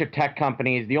a bunch of tech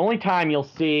companies, the only time you'll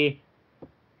see,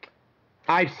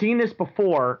 I've seen this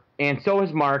before, and so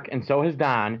has Mark, and so has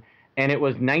Don, and it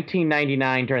was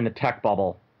 1999 during the tech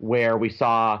bubble where we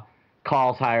saw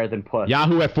calls higher than puts.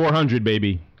 Yahoo at 400,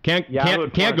 baby. Can't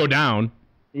go down.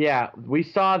 Yeah, we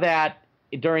saw that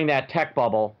during that tech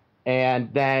bubble,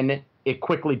 and then it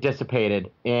quickly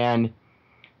dissipated. And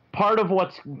part of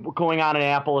what's going on in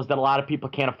Apple is that a lot of people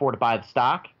can't afford to buy the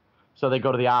stock, so they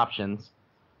go to the options.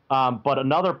 But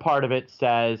another part of it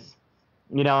says,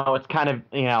 it's kind of,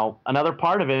 another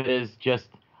part of it is just,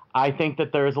 I think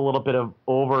that there's a little bit of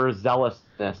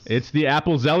overzealousness. It's the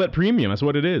Apple zealot premium. That's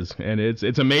what it is. And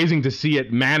it's amazing to see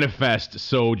it manifest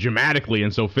so dramatically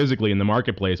and so physically in the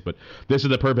marketplace. But this is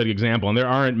the perfect example. And there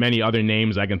aren't many other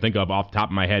names I can think of off the top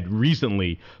of my head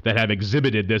recently that have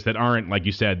exhibited this, that aren't, like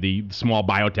you said, the small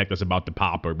biotech that's about to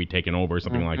pop or be taken over or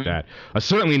something like that.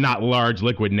 Certainly not large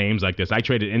liquid names like this. I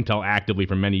traded Intel actively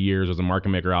for many years as a market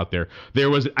maker out there.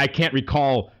 I can't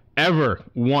recall ever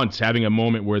once having a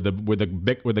moment where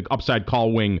the upside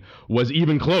call wing was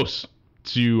even close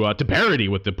to parity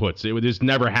with the puts. It just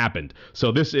never happened.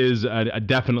 So this is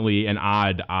definitely an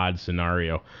odd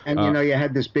scenario. And you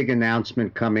had this big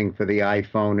announcement coming for the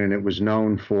iPhone, and it was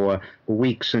known for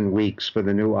weeks and weeks for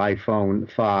the new iPhone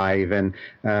 5. And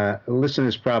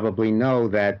listeners probably know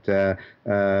that the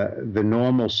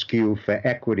normal skew for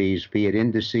equities, be it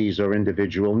indices or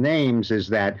individual names, is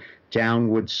that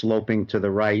downward sloping to the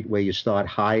right, where you start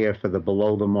higher for the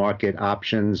below the market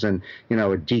options, and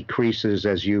it decreases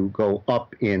as you go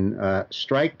up in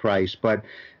strike price. But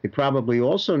you probably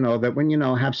also know that when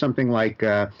have something like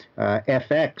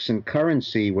FX and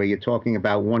currency, where you're talking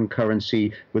about one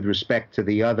currency with respect to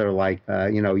the other, like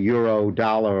euro,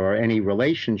 dollar, or any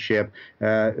relationship,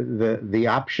 the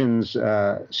options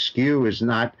skew is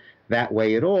not that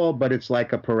way at all, but it's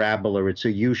like a parabola. It's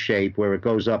a U shape where it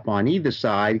goes up on either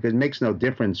side, because it makes no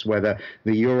difference whether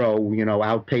the euro,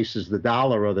 outpaces the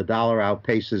dollar or the dollar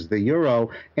outpaces the euro.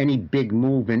 Any big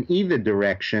move in either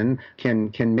direction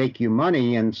can make you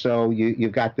money, and so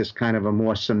you've got this kind of a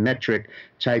more symmetric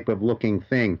type of looking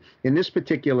thing. In this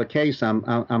particular case,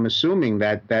 I'm assuming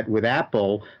that with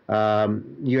Apple,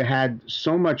 you had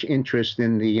so much interest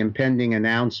in the impending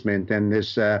announcement and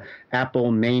this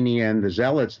Apple mania and the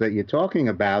zealots that you're talking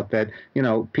about, that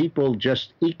people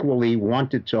just equally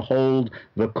wanted to hold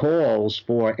the calls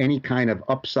for any kind of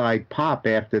upside pop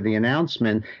after the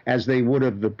announcement as they would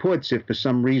have the puts if for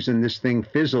some reason this thing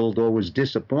fizzled or was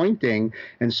disappointing.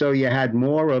 And so you had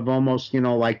more of almost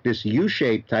like this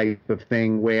U-shaped type of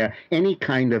thing, where any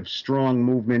kind of strong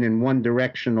movement in one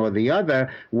direction or the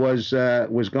other was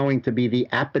going to be the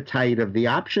appetite of the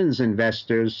options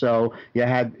investors. So you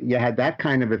had that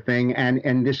kind of a thing, and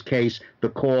in this case, the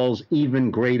calls even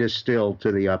greater still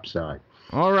to the upside.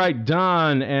 All right,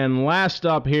 Don, and last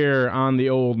up here on the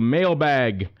old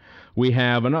mailbag, we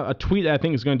have a tweet that I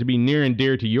think is going to be near and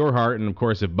dear to your heart, and of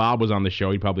course, if Bob was on the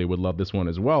show, he probably would love this one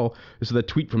as well. This is a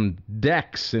tweet from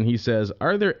Dex, and he says,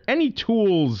 "Are there any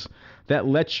tools that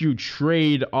lets you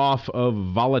trade off of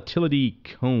volatility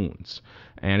cones?"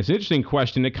 And it's an interesting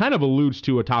question. It kind of alludes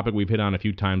to a topic we've hit on a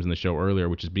few times in the show earlier,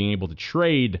 which is being able to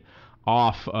trade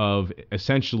off of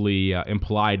essentially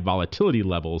implied volatility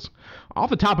levels.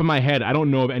 Off the top of my head, I don't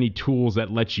know of any tools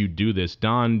that let you do this.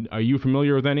 Don, are you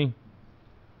familiar with any?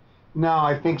 No,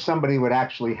 I think somebody would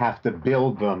actually have to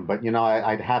build them, but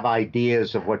I'd have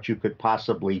ideas of what you could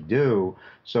possibly do.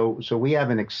 So we have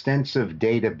an extensive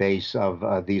database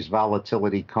of these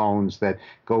volatility cones that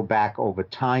go back over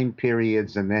time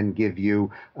periods, and then give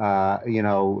you,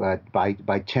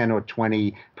 by 10 or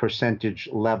 20 percentage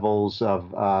levels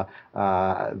of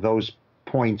those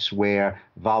points where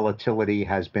volatility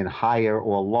has been higher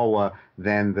or lower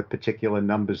than the particular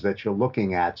numbers that you're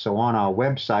looking at. So on our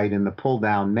website, in the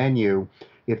pull-down menu,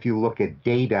 if you look at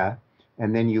data,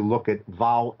 and then you look at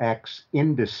VolX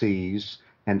indices,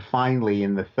 and finally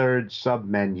in the third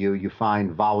submenu, you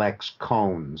find VolX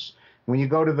cones. When you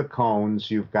go to the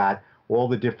cones, you've got all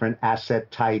the different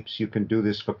asset types. You can do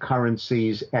this for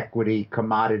currencies, equity,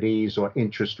 commodities, or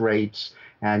interest rates.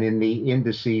 And in the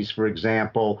indices, for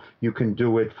example, you can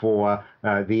do it for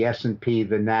the S&P,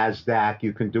 the NASDAQ.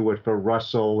 You can do it for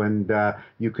Russell, and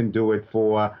you can do it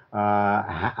for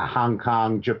Hong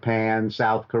Kong, Japan,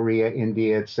 South Korea,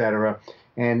 India, etc.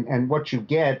 And what you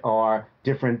get are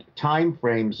different time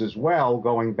frames as well,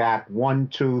 going back 1,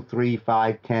 2, 3,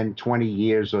 5, 10, 20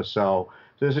 years or so.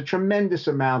 So there's a tremendous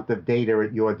amount of data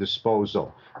at your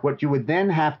disposal. What you would then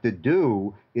have to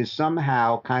do is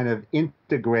somehow kind of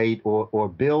integrate or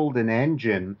build an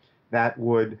engine that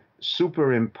would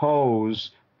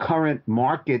superimpose current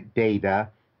market data,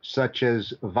 such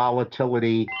as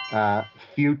volatility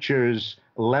futures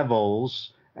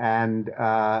levels, and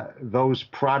those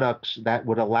products that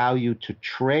would allow you to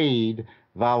trade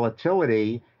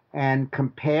volatility, and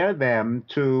compare them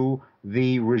to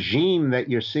the regime that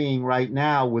you're seeing right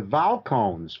now with vol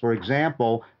cones. For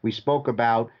example, we spoke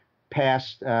about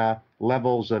past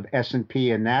levels of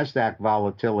S&P and NASDAQ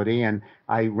volatility, and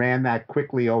I ran that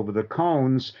quickly over the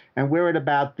cones, and we're at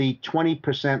about the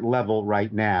 20% level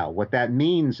right now. What that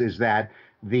means is that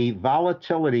the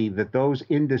volatility that those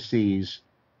indices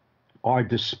are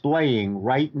displaying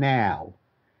right now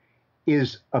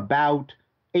is about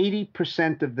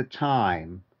 80% of the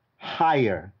time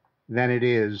higher than it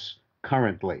is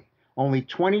currently. Only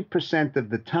 20% of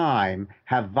the time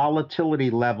have volatility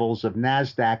levels of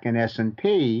NASDAQ and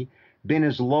S&P been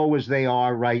as low as they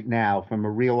are right now from a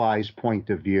realized point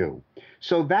of view.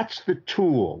 So that's the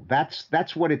tool.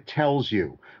 That's what it tells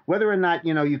you. Whether or not,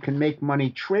 you can make money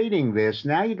trading this,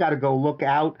 now you got to go look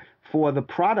out for the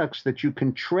products that you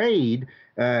can trade.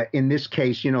 In this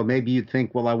case, maybe you'd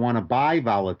think, well, I want to buy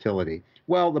volatility.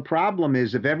 Well, the problem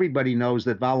is, if everybody knows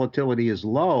that volatility is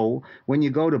low, when you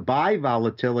go to buy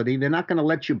volatility, they're not going to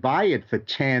let you buy it for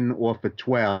 10 or for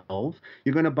 12.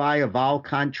 You're going to buy a vol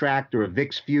contract or a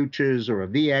VIX futures or a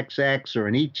VXX or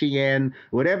an ETN,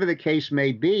 whatever the case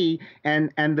may be,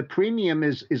 and the premium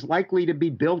is likely to be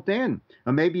built in.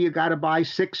 Or maybe you got to buy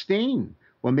 16.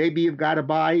 or maybe you've got to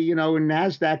buy, in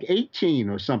NASDAQ 18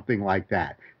 or something like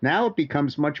that. Now it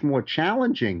becomes much more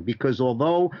challenging because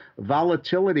although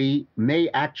volatility may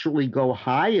actually go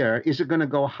higher, is it going to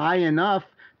go high enough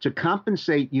to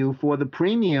compensate you for the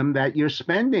premium that you're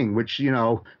spending, which,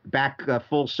 back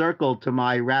full circle to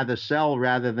my rather sell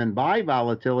rather than buy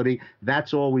volatility,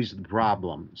 that's always the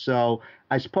problem. So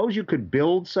I suppose you could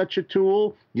build such a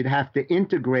tool. You'd have to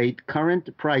integrate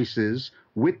current prices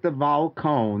with the vol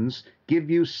cones, give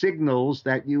you signals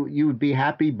that you would be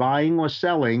happy buying or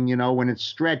selling, when it's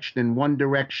stretched in one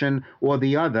direction or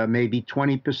the other, maybe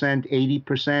 20%,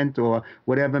 80%, or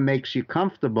whatever makes you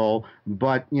comfortable,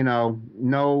 but,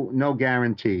 no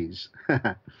guarantees.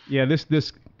 Yeah,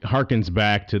 this harkens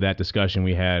back to that discussion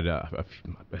we had.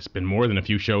 It's been more than a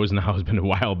few shows now. It's been a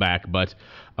while back, but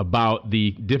about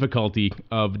the difficulty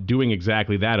of doing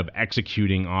exactly that, of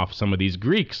executing off some of these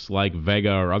Greeks like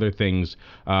Vega or other things,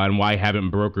 and why haven't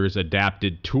brokers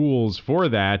adapted tools for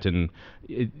that? And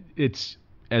it's,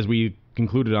 as we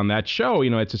concluded on that show,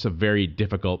 it's just a very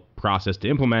difficult process to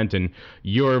implement, and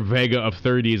your Vega of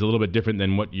 30 is a little bit different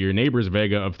than what your neighbor's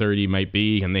Vega of 30 might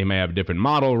be, and they may have a different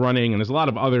model running, and there's a lot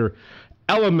of other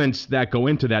elements that go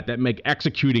into that make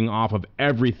executing off of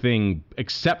everything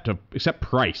except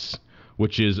price,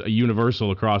 which is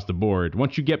universal across the board.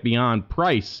 Once you get beyond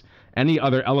price, any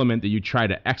other element that you try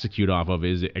to execute off of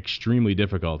is extremely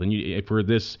difficult. And for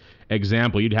this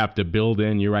example, you'd have to build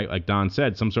in, you're right, like Don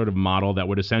said, some sort of model that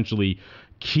would essentially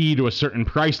key to a certain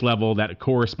price level that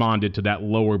corresponded to that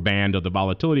lower band of the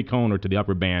volatility cone or to the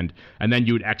upper band, and then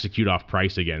you would execute off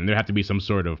price again. And there'd have to be some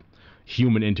sort of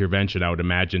human intervention, I would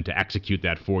imagine, to execute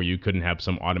that for you. Couldn't have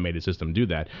some automated system do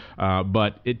that.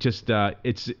 But it's an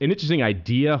interesting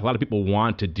idea. A lot of people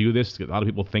want to do this. A lot of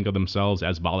people think of themselves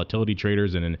as volatility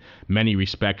traders, and in many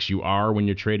respects you are when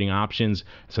you're trading options.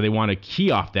 So they want to key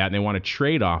off that, and they want to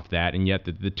trade off that, and yet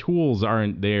the tools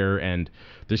aren't there, and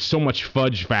there's so much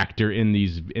fudge factor in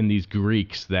these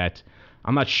Greeks that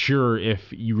I'm not sure if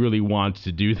you really want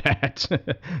to do that.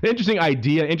 Interesting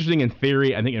idea, interesting in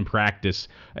theory. I think in practice,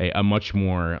 a much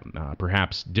more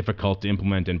perhaps difficult to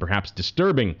implement and perhaps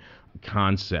disturbing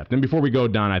concept. And before we go,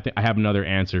 Don, I have another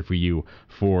answer for you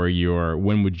for your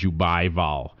when would you buy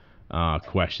vol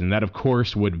question. That, of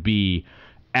course, would be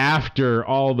after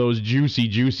all those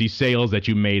juicy sales that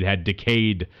you made had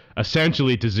decayed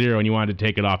essentially to zero, and you wanted to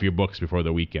take it off your books before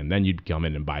the weekend. Then you'd come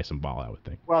in and buy some vol, I would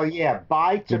think. Well, yeah,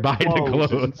 buy to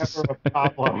close is never a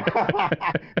problem.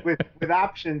 with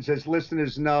options, as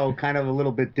listeners know, kind of a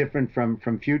little bit different from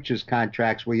futures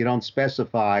contracts where you don't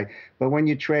specify. But when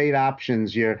you trade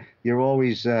options, you're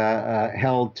always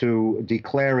held to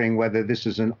declaring whether this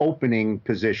is an opening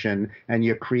position and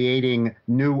you're creating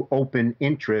new open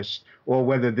interest, or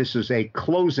whether this is a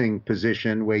closing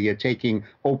position where you're taking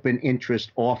open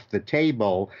interest off the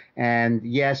table. And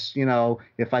yes,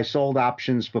 if I sold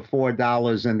options for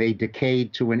 $4 and they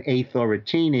decayed to an eighth or a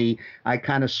teeny, I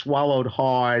kind of swallowed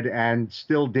hard and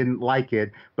still didn't like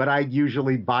it. But I'd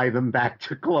usually buy them back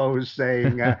to close,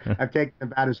 saying I've taken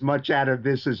about as much out of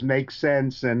this as makes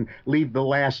sense and leave the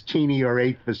last teeny or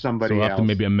eighth for somebody else. So we'll have to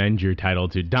maybe amend your title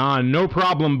to Don, no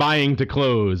problem buying to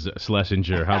close,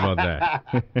 Schlesinger. How about that?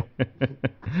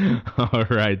 All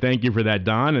right. Thank you for that,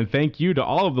 Don. And thank you to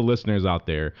all of the listeners out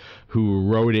there who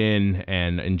wrote in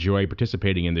and enjoy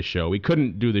participating in the show. We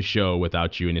couldn't do the show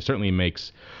without you, and it certainly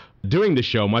makes doing the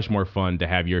show much more fun to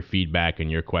have your feedback and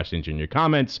your questions and your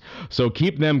comments. So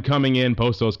keep them coming in.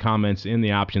 Post those comments in the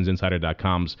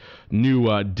optionsinsider.com's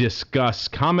new discuss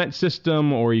comment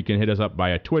system, or you can hit us up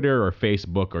via Twitter or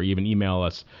Facebook, or even email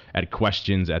us at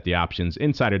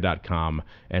questions@theoptionsinsider.com,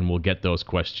 and we'll get those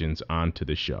questions onto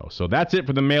the show. So that's it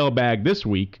for the mailbag this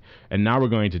week, and now we're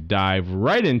going to dive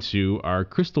right into our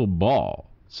crystal ball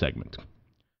segment.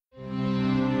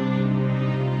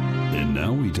 And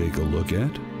now we take a look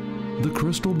at the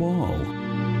crystal ball.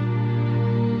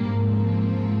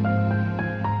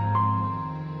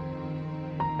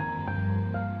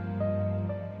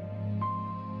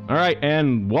 All right,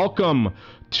 and welcome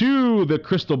to the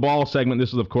crystal ball segment.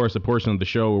 This is, of course, a portion of the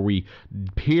show where we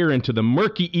peer into the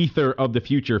murky ether of the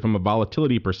future from a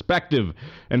volatility perspective.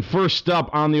 And first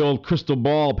up on the old crystal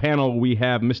ball panel, we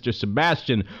have Mr.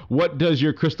 Sebastian. What does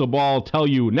your crystal ball tell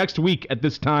you next week at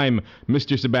this time,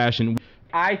 Mr. Sebastian?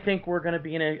 I think we're going to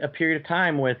be in a period of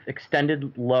time with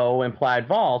extended low implied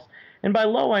vols. And by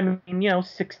low, I mean,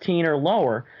 16 or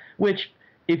lower, which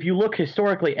if you look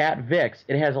historically at VIX,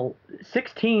 it has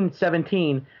 16,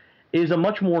 17 is a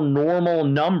much more normal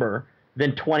number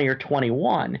than 20 or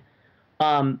 21.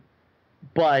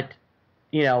 But,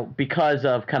 because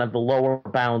of kind of the lower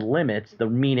bound limits, the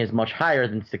mean is much higher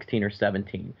than 16 or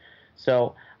 17.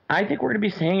 So I think we're going to be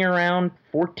hanging around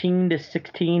 14 to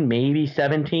 16, maybe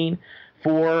 17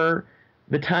 for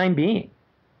the time being.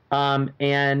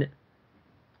 And,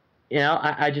 you know,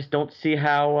 I just don't see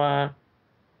how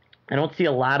I don't see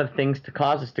a lot of things to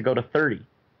cause us to go to 30,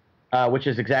 which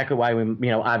is exactly why we,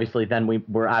 you know, obviously then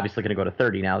we're obviously going to go to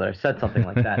 30 now that I've said something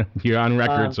like that. You're on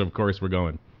record, so of course we're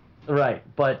going. Right.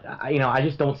 But, you know, I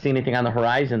just don't see anything on the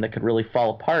horizon that could really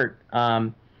fall apart.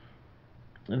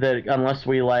 That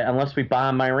unless we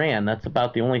bomb Iran, that's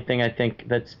about the only thing I think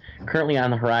that's currently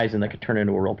on the horizon that could turn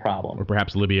into a real problem. Or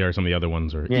perhaps Libya or some of the other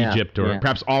ones, or Egypt, or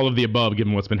perhaps all of the above,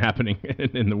 given what's been happening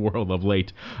in the world of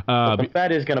late. The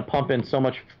Fed is going to pump in so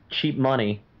much cheap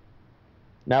money.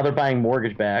 Now they're buying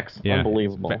mortgage backs. Yeah,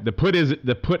 unbelievable. The put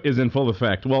is in full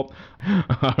effect. Well,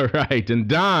 all right. And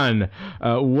Don,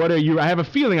 what are you? I have a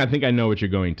feeling I think I know what you're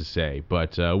going to say,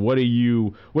 but what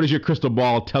is your crystal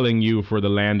ball telling you for the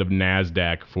land of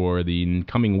NASDAQ for the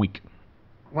coming week?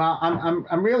 Well,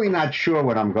 I'm really not sure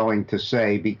what I'm going to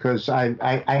say because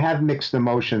I have mixed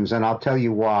emotions, and I'll tell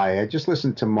you why. I just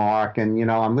listened to Mark, and you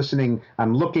know I'm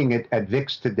looking at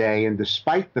VIX today, and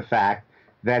despite the fact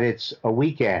that it's a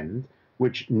weekend,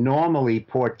 which normally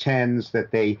portends that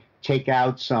they take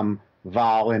out some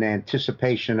vol in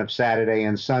anticipation of Saturday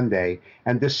and Sunday.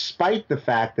 And despite the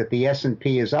fact that the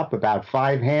S&P is up about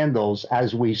 5 handles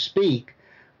as we speak,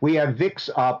 we have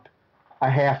VIX up a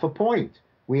half a point.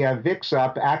 We have VIX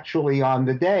up actually on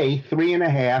the day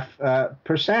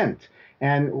 3.5%.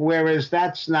 And whereas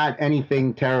that's not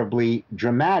anything terribly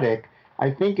dramatic, I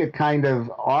think it kind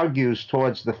of argues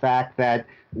towards the fact that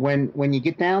when you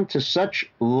get down to such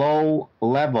low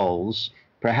levels,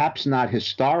 perhaps not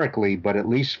historically, but at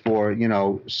least for, you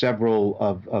know, several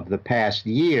of the past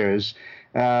years,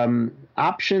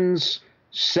 options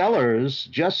sellers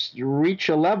just reach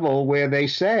a level where they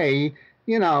say,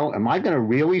 you know, am I going to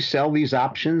really sell these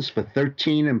options for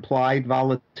 13 implied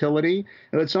volatility?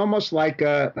 It's almost like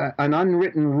an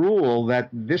unwritten rule that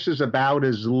this is about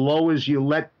as low as you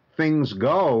let things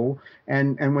go.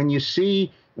 And when you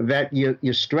see that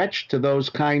you stretch to those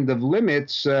kind of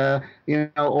limits, you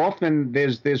know, often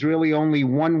there's really only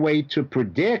one way to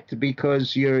predict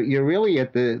because you're really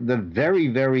at the very,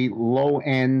 very low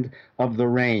end of the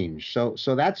range. So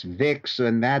that's VIX,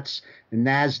 and that's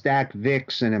NASDAQ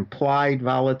VIX and implied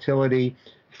volatility.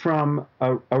 From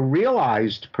a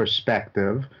realized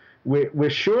perspective, we're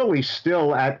surely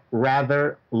still at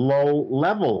rather low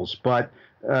levels, but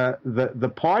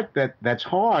the part that's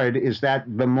hard is that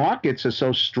the markets are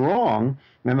so strong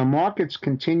and the markets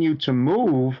continue to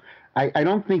move. I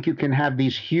don't think you can have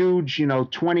these huge, you know,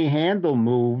 20 handle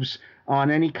moves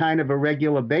on any kind of a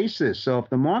regular basis. So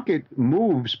if the market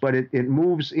moves, but it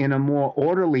moves in a more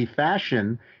orderly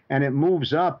fashion and it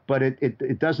moves up, but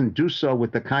it doesn't do so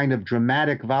with the kind of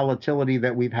dramatic volatility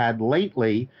that we've had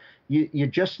lately, you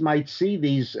just might see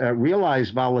these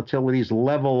realized volatilities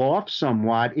level off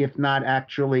somewhat, if not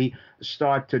actually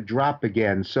start to drop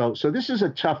again. So this is a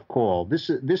tough call. This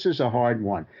is a hard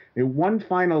one. One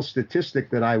final statistic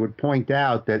that I would point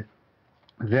out that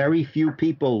very few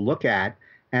people look at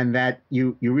and that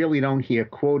you really don't hear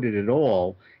quoted at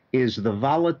all is the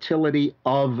volatility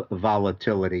of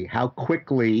volatility, how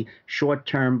quickly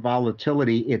short-term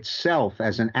volatility itself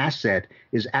as an asset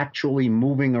is actually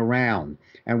moving around.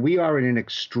 And we are at an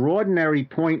extraordinary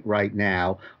point right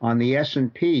now on the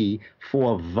S&P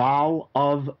for vol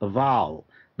of vol.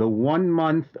 The 1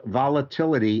 month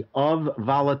volatility of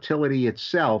volatility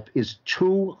itself is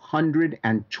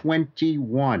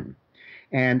 221.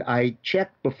 And I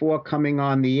checked before coming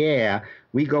on the air,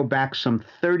 we go back some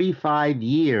 35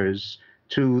 years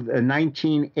to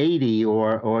 1980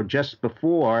 or just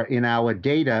before in our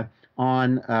data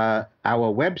on our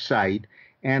website.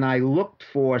 And I looked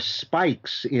for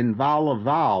spikes in vol of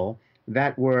vol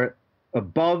that were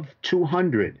above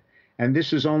 200. And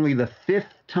this is only the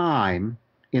 5th time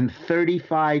in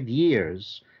 35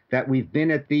 years that we've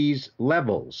been at these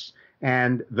levels.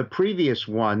 And the previous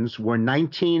ones were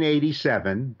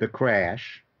 1987, the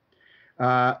crash,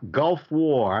 Gulf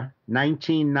War,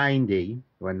 1990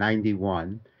 or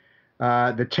 91,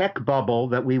 the tech bubble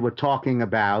that we were talking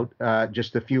about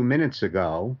just a few minutes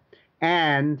ago,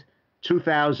 and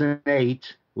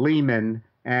 2008, Lehman,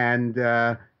 and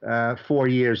 4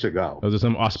 years ago. Those are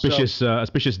some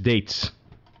auspicious dates.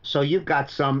 So you've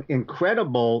got some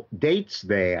incredible dates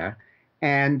there,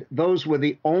 and those were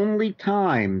the only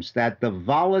times that the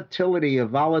volatility of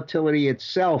volatility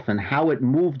itself and how it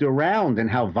moved around and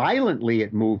how violently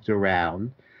it moved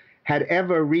around had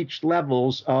ever reached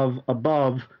levels of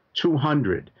above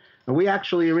 200. We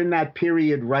actually are in that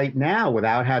period right now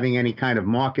without having any kind of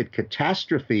market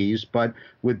catastrophes, but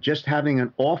with just having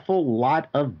an awful lot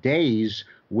of days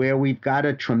where we've got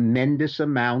a tremendous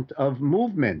amount of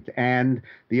movement. And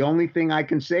the only thing I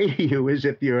can say to you is,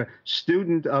 if you're a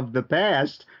student of the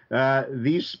past,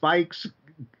 these spikes,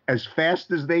 as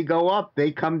fast as they go up,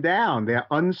 they come down. They're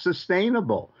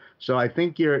unsustainable. So I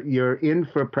think you're in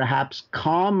for perhaps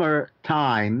calmer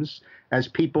times as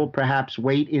people perhaps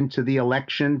wait into the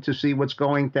election to see what's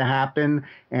going to happen.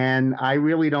 And I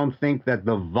really don't think that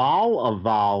the vol of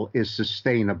vol is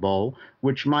sustainable,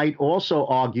 which might also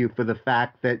argue for the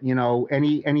fact that, you know,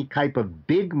 any type of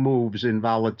big moves in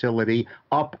volatility,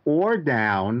 up or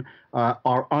down,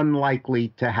 are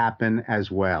unlikely to happen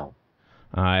as well.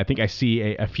 I think I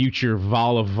see a future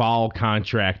vol of vol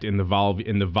contract in the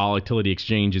volatility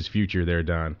exchange's future there,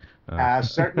 Don.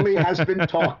 Certainly has been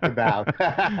talked about.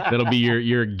 That'll be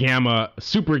your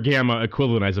super gamma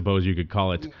equivalent, I suppose you could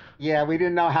call it. Yeah, we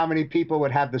didn't know how many people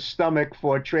would have the stomach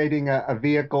for trading a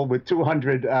vehicle with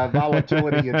 200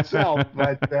 volatility itself,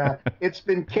 but it's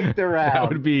been kicked around.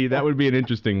 That would be an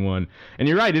interesting one. And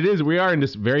you're right, it is. We are in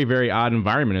this very, very odd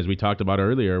environment, as we talked about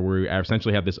earlier, where we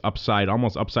essentially have this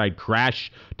almost upside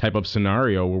crash type of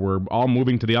scenario where we're all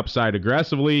moving to the upside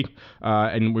aggressively,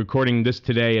 and we're recording this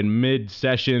today in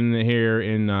mid-session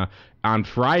here on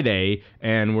Friday,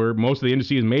 and most of the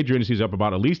indices, major indices, up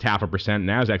about at least 0.5%.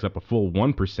 Nasdaq's up a full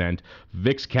 1%.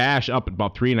 VIX cash up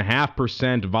about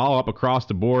 3.5%. Vol up across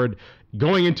the board.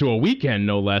 Going into a weekend,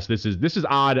 no less. This is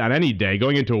odd on any day.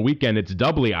 Going into a weekend, it's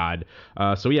doubly odd.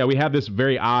 So yeah, we have this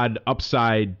very odd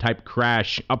upside type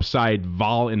crash, upside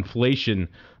vol inflation,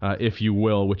 if you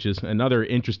will, which is another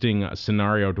interesting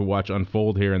scenario to watch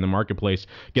unfold here in the marketplace.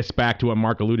 Gets back to what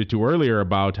Mark alluded to earlier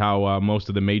about how most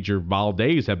of the major vol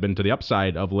days have been to the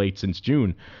upside of late since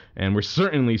June. And we're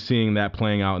certainly seeing that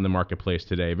playing out in the marketplace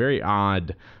today. Very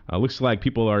odd. Looks like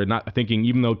people are not thinking,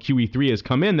 even though QE3 has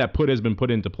come in, that put has been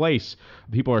put into place,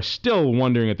 people are still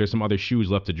wondering if there's some other shoes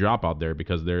left to drop out there,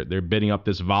 because they're bidding up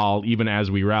this vol even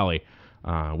as we rally,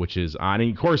 which is odd.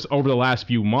 And of course, over the last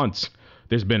few months,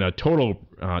 there's been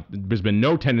there's been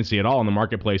no tendency at all in the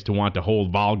marketplace to want to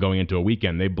hold vol going into a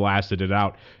weekend. They blasted it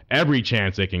out every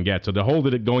chance they can get. So to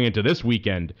hold it going into this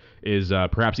weekend is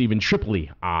perhaps even triply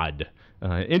odd.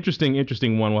 Interesting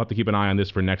one. We'll have to keep an eye on this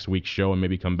for next week's show and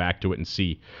maybe come back to it and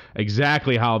see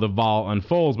exactly how the vol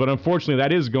unfolds. But unfortunately,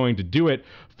 that is going to do it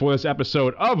for this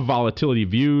episode of Volatility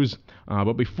Views.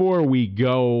 But before we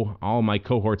go, all my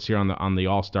cohorts here on the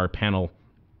All-Star panel,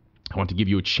 I want to give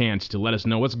you a chance to let us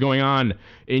know what's going on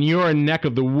in your neck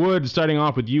of the woods. Starting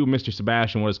off with you, Mr.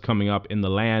 Sebastian, what is coming up in the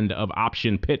land of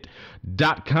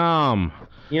optionpit.com?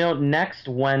 You know, next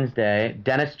Wednesday,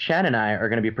 Dennis Chen and I are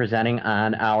going to be presenting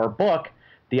on our book,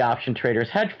 The Option Trader's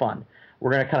Hedge Fund.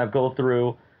 We're going to kind of go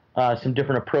through some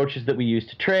different approaches that we use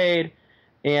to trade,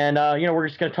 and we're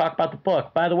just going to talk about the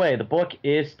book. By the way, the book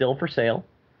is still for sale,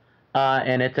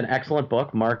 and it's an excellent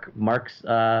book. Mark's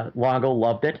Longo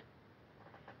loved it.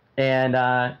 And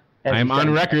I'm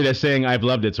on record as saying I've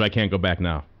loved it, so I can't go back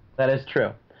now. That is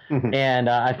true. And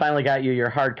I finally got you your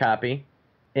hard copy.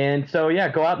 And so, yeah,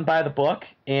 go out and buy the book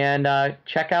and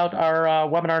check out our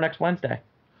webinar next Wednesday.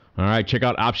 All right, check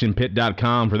out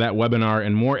optionpit.com for that webinar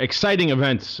and more exciting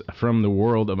events from the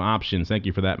world of options. Thank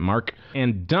you for that, Mark.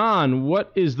 And Don,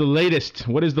 what is the latest?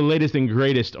 What is the latest and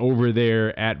greatest over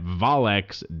there at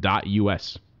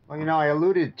volex.us? Well, you know, I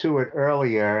alluded to it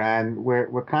earlier, and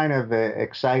we're kind of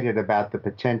excited about the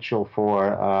potential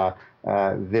for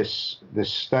this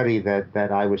study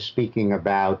that I was speaking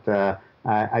about.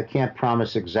 I can't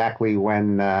promise exactly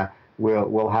when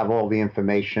we'll have all the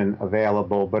information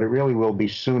available, but it really will be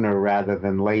sooner rather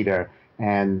than later.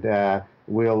 And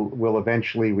we'll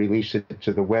eventually release it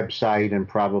to the website and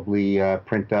probably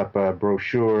print up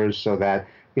brochures so that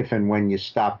if and when you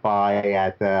stop by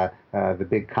at the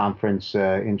big conference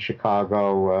in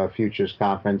Chicago, Futures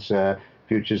Conference,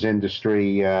 Futures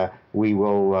Industry, we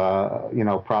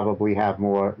will, probably have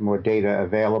more data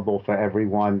available for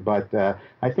everyone. But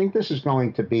I think this is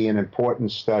going to be an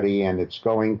important study, and it's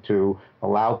going to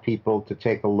allow people to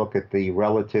take a look at the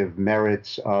relative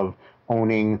merits of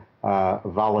owning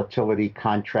volatility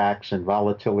contracts and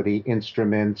volatility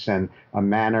instruments, and a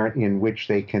manner in which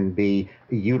they can be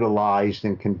utilized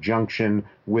in conjunction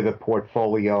with a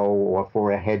portfolio or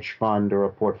for a hedge fund or a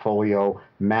portfolio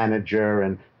manager,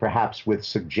 and perhaps with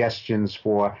suggestions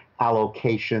for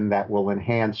allocation that will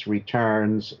enhance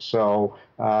returns. So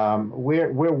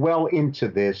we're well into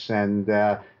this, and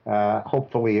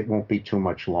hopefully it won't be too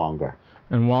much longer.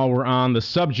 And while we're on the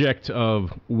subject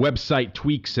of website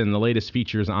tweaks and the latest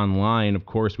features online, of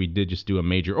course, we did just do a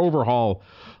major overhaul,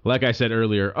 like I said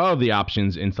earlier, of the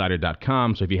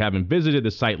optionsinsider.com. So if you haven't visited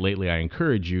the site lately, I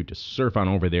encourage you to surf on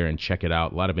over there and check it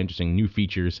out. A lot of interesting new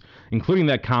features, including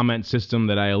that comment system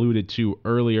that I alluded to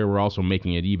earlier. We're also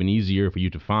making it even easier for you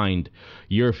to find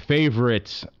your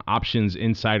favorite Options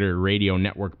Insider Radio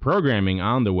Network programming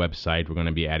on the website. We're going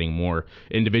to be adding more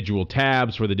individual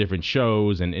tabs for the different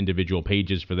shows and individual pages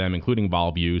for them, including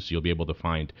vol views, so you'll be able to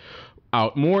find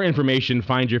out more information,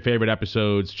 find your favorite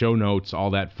episodes, show notes, all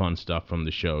that fun stuff from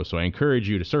the show. So I encourage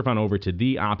you to surf on over to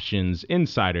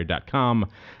theoptionsinsider.com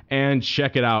and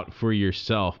check it out for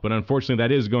yourself. But unfortunately,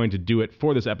 that is going to do it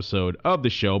for this episode of the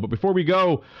show. But before we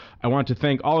go, I want to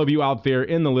thank all of you out there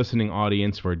in the listening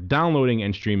audience for downloading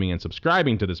and streaming and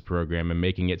subscribing to this program and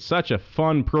making it such a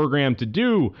fun program to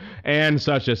do and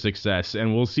such a success.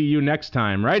 And we'll see you next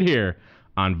time right here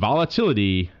on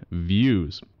Volatility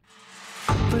Views.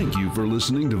 Thank you for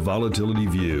listening to Volatility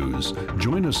Views.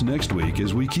 Join us next week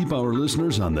as we keep our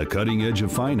listeners on the cutting edge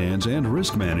of finance and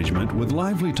risk management with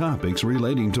lively topics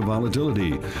relating to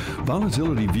volatility.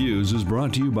 Volatility Views is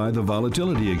brought to you by the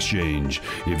Volatility Exchange.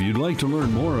 If you'd like to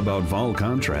learn more about vol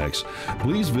contracts,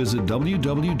 please visit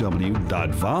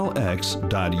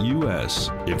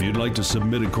www.volx.us. If you'd like to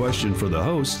submit a question for the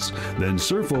hosts, then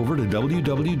surf over to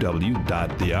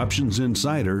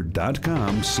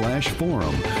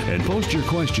www.theoptionsinsider.com/forum and post your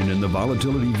question in the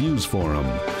Volatility Views forum.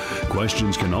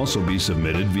 Questions can also be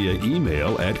submitted via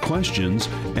email at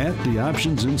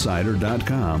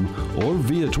questions@theoptionsinsider.com or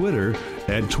via Twitter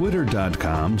at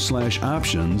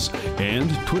twitter.com/options and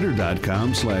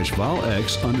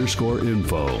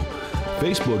twitter.com/volx_info.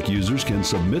 Facebook users can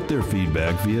submit their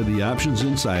feedback via the Options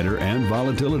Insider and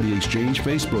Volatility Exchange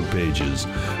Facebook pages.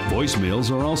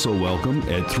 Voicemails are also welcome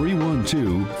at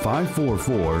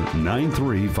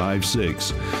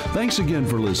 312-544-9356. Thanks again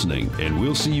for listening, and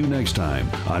we'll see you next time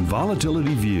on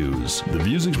Volatility Views. The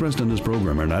views expressed on this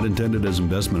program are not intended as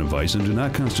investment advice and do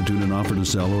not constitute an offer to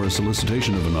sell or a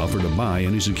solicitation of an offer to buy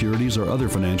any securities or other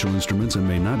financial instruments and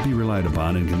may not be relied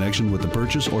upon in connection with the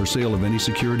purchase or sale of any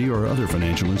security or other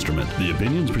financial instrument. The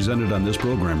opinions presented on this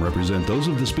program represent those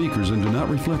of the speakers and do not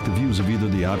reflect the views of either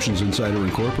the Options Insider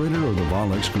Incorporated or the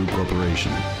Volx Group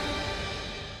Corporation.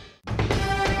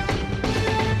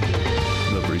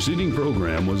 The preceding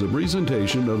program was a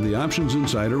presentation of the Options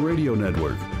Insider Radio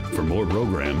Network. For more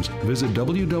programs, visit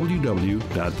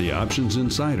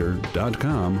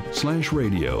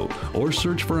www.theoptionsinsider.com/radio or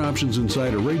search for Options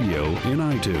Insider Radio in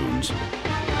iTunes.